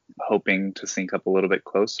they're hoping to sync up a little bit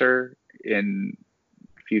closer in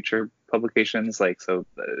future publications, like so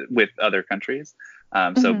with other countries.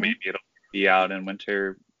 So maybe it'll be out in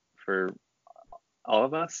winter for all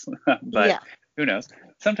of us, but who knows?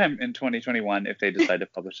 Sometime in 2021, if they decide to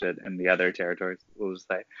publish it in the other territories, we'll just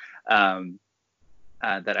say.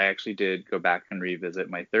 That I actually did go back and revisit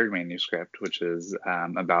my third manuscript, which is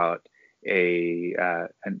about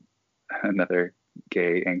another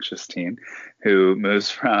gay anxious teen who moves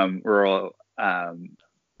from rural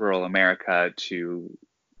America to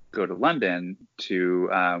go to London to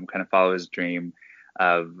kind of follow his dream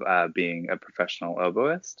of being a professional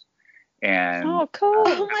oboist. And oh, cool!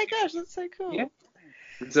 Oh my gosh, that's so cool. Yeah.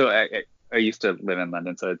 So I used to live in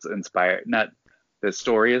London, so it's inspired. Not the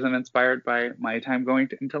story isn't inspired by my time going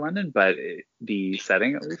into London, but the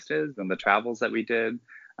setting at least is, and the travels that we did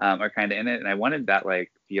are kind of in it. And I wanted that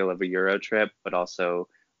like feel of a Euro trip, but also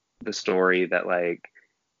the story that like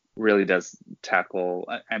really does tackle.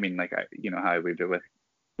 I mean, like how I weaved it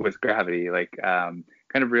with Gravity, like kind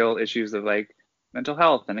of real issues of like mental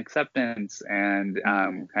health and acceptance and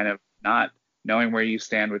kind of not knowing where you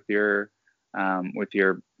stand with your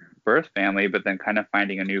birth family, but then kind of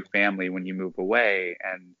finding a new family when you move away,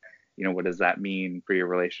 and what does that mean for your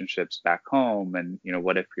relationships back home, and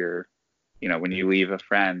what if you're when you leave a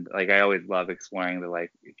friend. Like I always love exploring the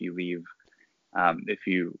like if you leave if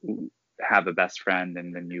you have a best friend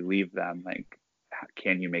and then you leave them, like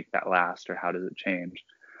can you make that last, or how does it change,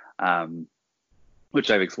 which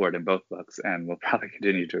I've explored in both books and will probably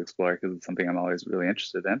continue to explore because it's something I'm always really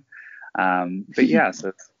interested in. But yeah,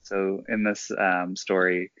 so in this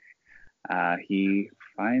story, he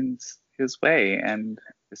finds his way and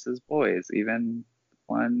kisses boys, even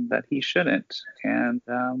one that he shouldn't. And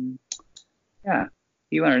yeah,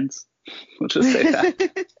 he learns. We'll just say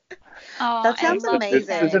that. Oh, That sounds amazing.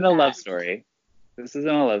 This isn't a love story. This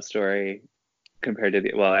isn't a love story compared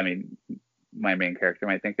to I mean, my main character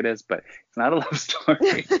might think it is, but it's not a love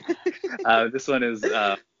story. This one is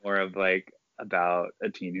more of like about a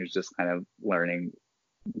teen who's just kind of learning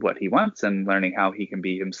what he wants and learning how he can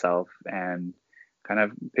be himself and kind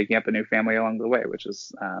of picking up a new family along the way, which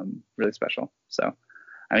is really special. So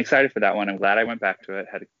I'm excited for that one. I'm glad I went back to it,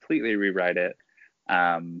 had to completely rewrite it.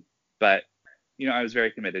 But I was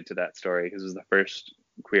very committed to that story because it was the first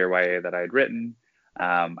queer YA that I'd written.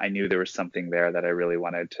 I knew there was something there that I really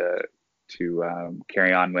wanted to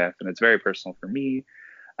carry on with, and it's very personal for me,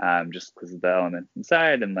 just because of the elements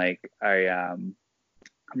inside, and like I'm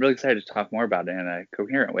really excited to talk more about it in a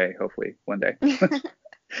coherent way, hopefully one day.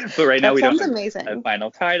 But right now we don't have amazing. a final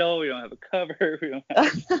title, we don't have a cover, we don't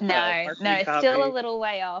have no, it's still a little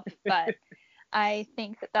way off, but I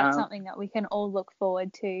think that that's something that we can all look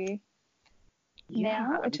forward to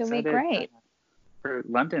now, which will be great. For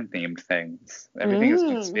London themed things, everything has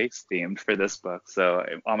been space themed for this book, so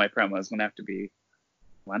all my promos gonna have to be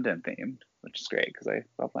London themed, which is great because I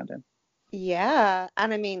love London. Yeah,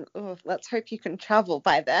 and I mean, let's hope you can travel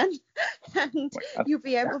by then, and you'll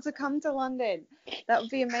be able to come to London. That would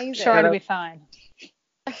be amazing. Sure, it'll be fine.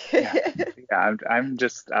 Yeah, I'm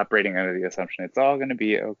just operating under the assumption it's all going to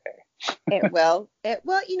be okay. It will.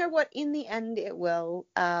 Well, you know what? In the end, it will.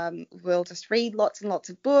 We'll just read lots and lots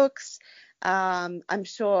of books. I'm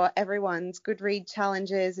sure everyone's Goodread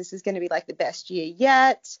challenges. This is going to be like the best year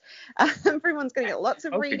yet. Everyone's going to get lots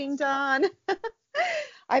of reading done.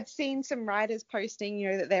 I've seen some writers posting,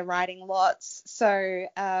 that they're writing lots. So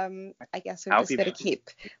I guess we've just got to keep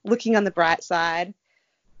looking on the bright side.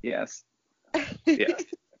 Yes. Yes.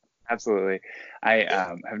 Absolutely. I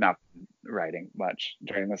have not been writing much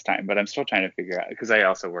during this time, but I'm still trying to figure out, because I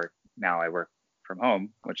also work from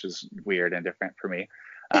home, which is weird and different for me.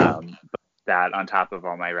 But that on top of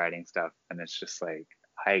all my writing stuff, and it's just like,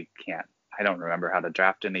 I don't remember how to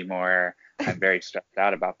draft anymore. I'm very stressed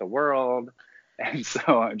out about the world. And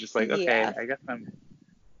so I'm just like, okay, I guess I'm going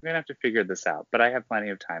to have to figure this out. But I have plenty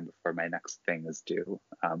of time before my next thing is due.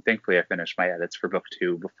 Thankfully, I finished my edits for book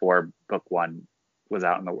 2 before book 1 was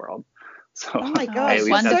out in the world. So, oh my gosh,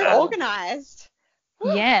 you're so organized.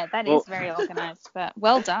 Yeah, that is very organized, but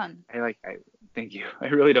well done. Thank you. I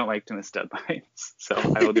really don't like to miss deadlines, so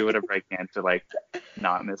I will do whatever I can to like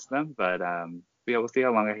not miss them. But we'll see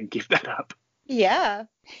how long I can keep that up. Yeah,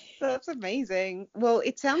 that's amazing. Well,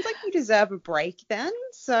 it sounds like you deserve a break then.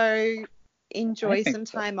 So enjoy some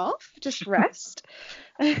time off. Just rest.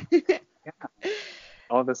 Yeah.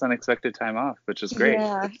 All this unexpected time off, which is great.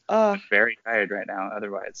 Yeah. I'm very tired right now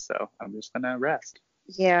otherwise, so I'm just gonna rest.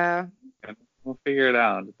 Yeah. And we'll figure it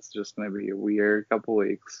out. It's just gonna be a weird couple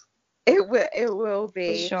weeks. It will be.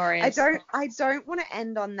 It sure is. I don't want to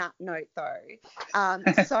end on that note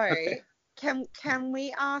though. So can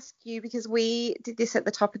we ask you, because we did this at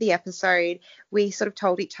the top of the episode, we sort of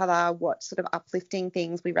told each other what sort of uplifting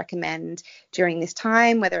things we recommend during this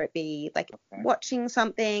time, whether it be like watching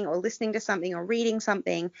something or listening to something or reading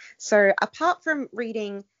something. So apart from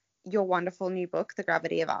reading your wonderful new book, The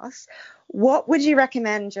Gravity of Us, what would you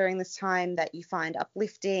recommend during this time that you find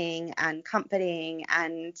uplifting and comforting,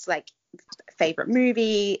 and like favorite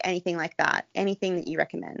movie, anything like that? Anything that you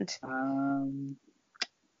recommend?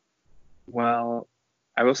 Well,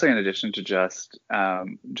 I will say, in addition to just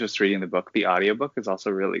reading the book, the audiobook is also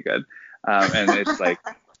really good. And it's like,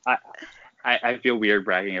 I feel weird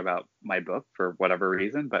bragging about my book for whatever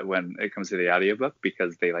reason, but when it comes to the audiobook,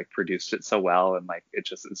 because they like produced it so well, and like it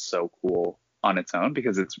just is so cool on its own,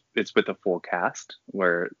 because it's with a full cast,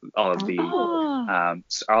 where all of the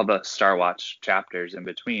all the Star Watch chapters in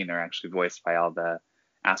between are actually voiced by all the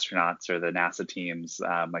astronauts or the NASA teams.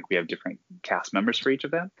 Like we have different cast members for each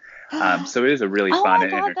of them. So it is a really fun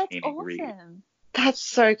and entertaining read. That's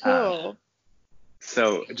so cool.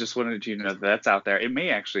 So just wanted you to know that's out there. It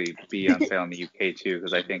may actually be on sale in the UK too,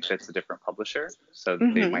 because I think that's a different publisher, so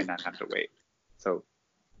they might not have to wait. So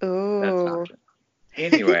that's an option.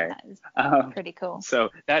 Anyway, pretty cool. So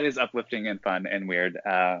that is uplifting and fun and weird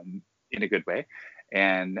in a good way.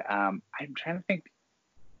 And I'm trying to think.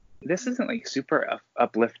 This isn't like super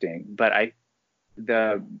uplifting, but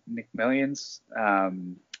the McMillions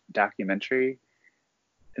documentary,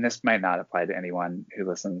 and this might not apply to anyone who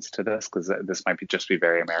listens to this, because this might just be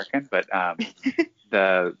very American, but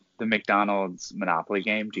the McDonald's Monopoly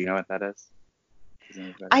game, do you know what that is?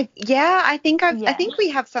 I think we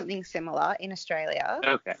have something similar in Australia.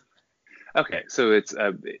 Okay, so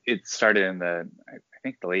it started in the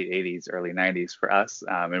late 80s, early 90s for us,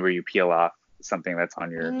 and where you peel off something that's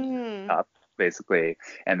on your cup, basically,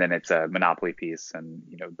 and then it's a Monopoly piece, and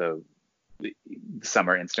some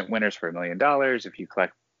are instant winners for $1 million. If you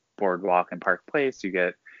collect Boardwalk and Park Place, you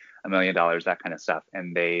get $1 million, that kind of stuff.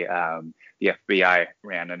 And the FBI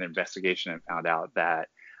ran an investigation and found out that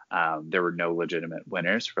there were no legitimate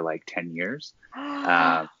winners for like 10 years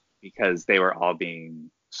because they were all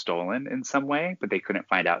being stolen in some way, but they couldn't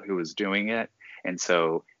find out who was doing it. And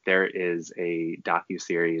so there is a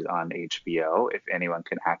docuseries on HBO, if anyone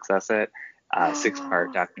can access it.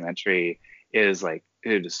 6-part documentary. Is like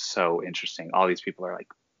it is so interesting. All these people are like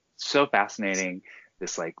so fascinating.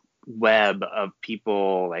 This like web of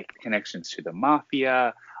people, like connections to the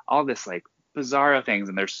mafia, all this like bizarro things,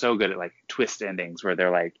 and they're so good at like twist endings where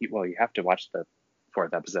they're like, well, you have to watch the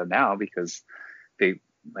 4th episode now because they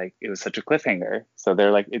like it was such a cliffhanger. So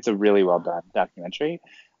they're like, it's a really well done documentary.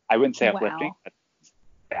 I wouldn't say uplifting, but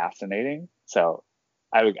fascinating. So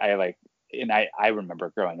I remember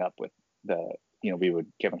growing up with we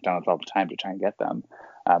would get McDonald's all the time to try and get them,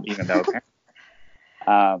 even though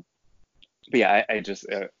but yeah, I just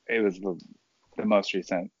it was the most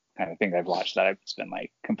recent kind of thing I've watched that I've just been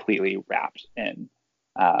like completely wrapped in.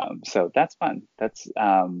 So that's fun. That's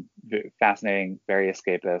fascinating, very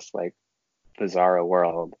escapist, like bizarro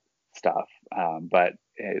world stuff. But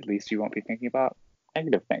at least you won't be thinking about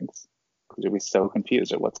negative things because you'll be so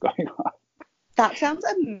confused at what's going on. That sounds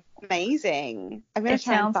amazing. I'm going to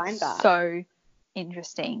try and find that. So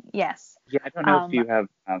interesting. Yes. Yeah, I don't know if you have,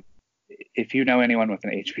 if you know anyone with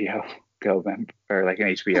an HBO Go member or like an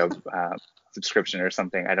HBO subscription or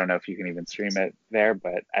something. I don't know if you can even stream it there,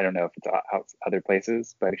 but I don't know if it's out other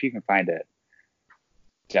places. But if you can find it,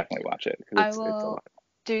 definitely watch it. I will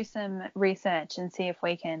do some research and see if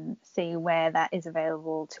we can see where that is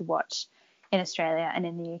available to watch in Australia and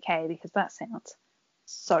in the UK, because that sounds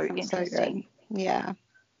so interesting. So yeah,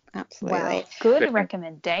 absolutely. Wow, good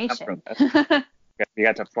recommendation. You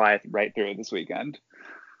got to fly right through it this weekend.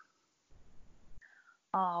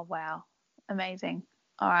 Oh, wow. Amazing.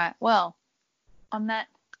 All right. Well, on that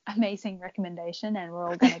amazing recommendation, and we're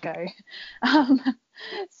all going to go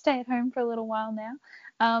stay at home for a little while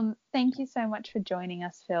now. Thank you so much for joining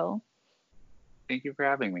us, Phil. Thank you for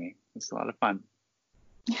having me. It's a lot of fun.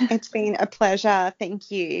 It's been a pleasure.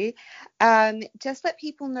 Thank you. Just let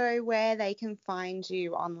people know where they can find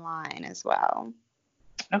you online as well.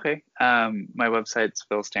 Okay. My website's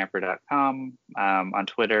philstamper.com. On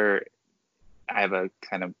Twitter, I have a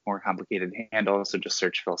kind of more complicated handle, so just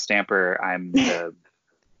search Phil Stamper. I'm the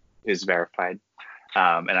who's verified,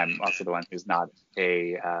 and I'm also the one who's not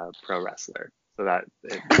a pro wrestler. So that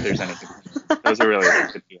if there's anything, those are really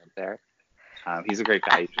good to be up there. He's a great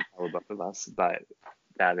guy. You should follow both of us, but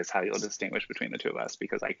that is how you'll distinguish between the two of us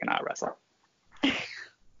because I cannot wrestle.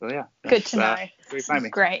 So yeah, good to know. Where you find me.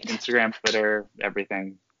 Great. Instagram, Twitter,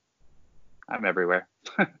 everything. I'm everywhere.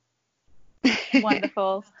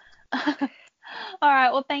 Wonderful. All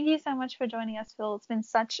right. Well, thank you so much for joining us, Phil. It's been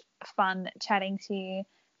such fun chatting to you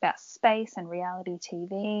about space and reality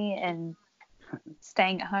TV and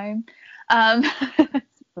staying at home.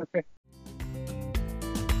 Okay.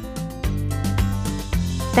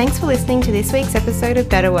 Thanks for listening to this week's episode of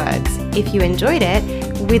Better Words. If you enjoyed it,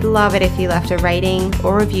 we'd love it if you left a rating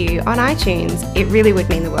or review on iTunes. It really would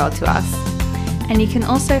mean the world to us. And you can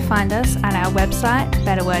also find us at our website,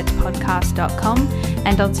 betterwordspodcast.com,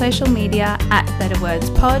 and on social media at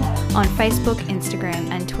betterwordspod on Facebook, Instagram,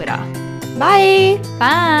 and Twitter. Bye!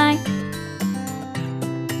 Bye!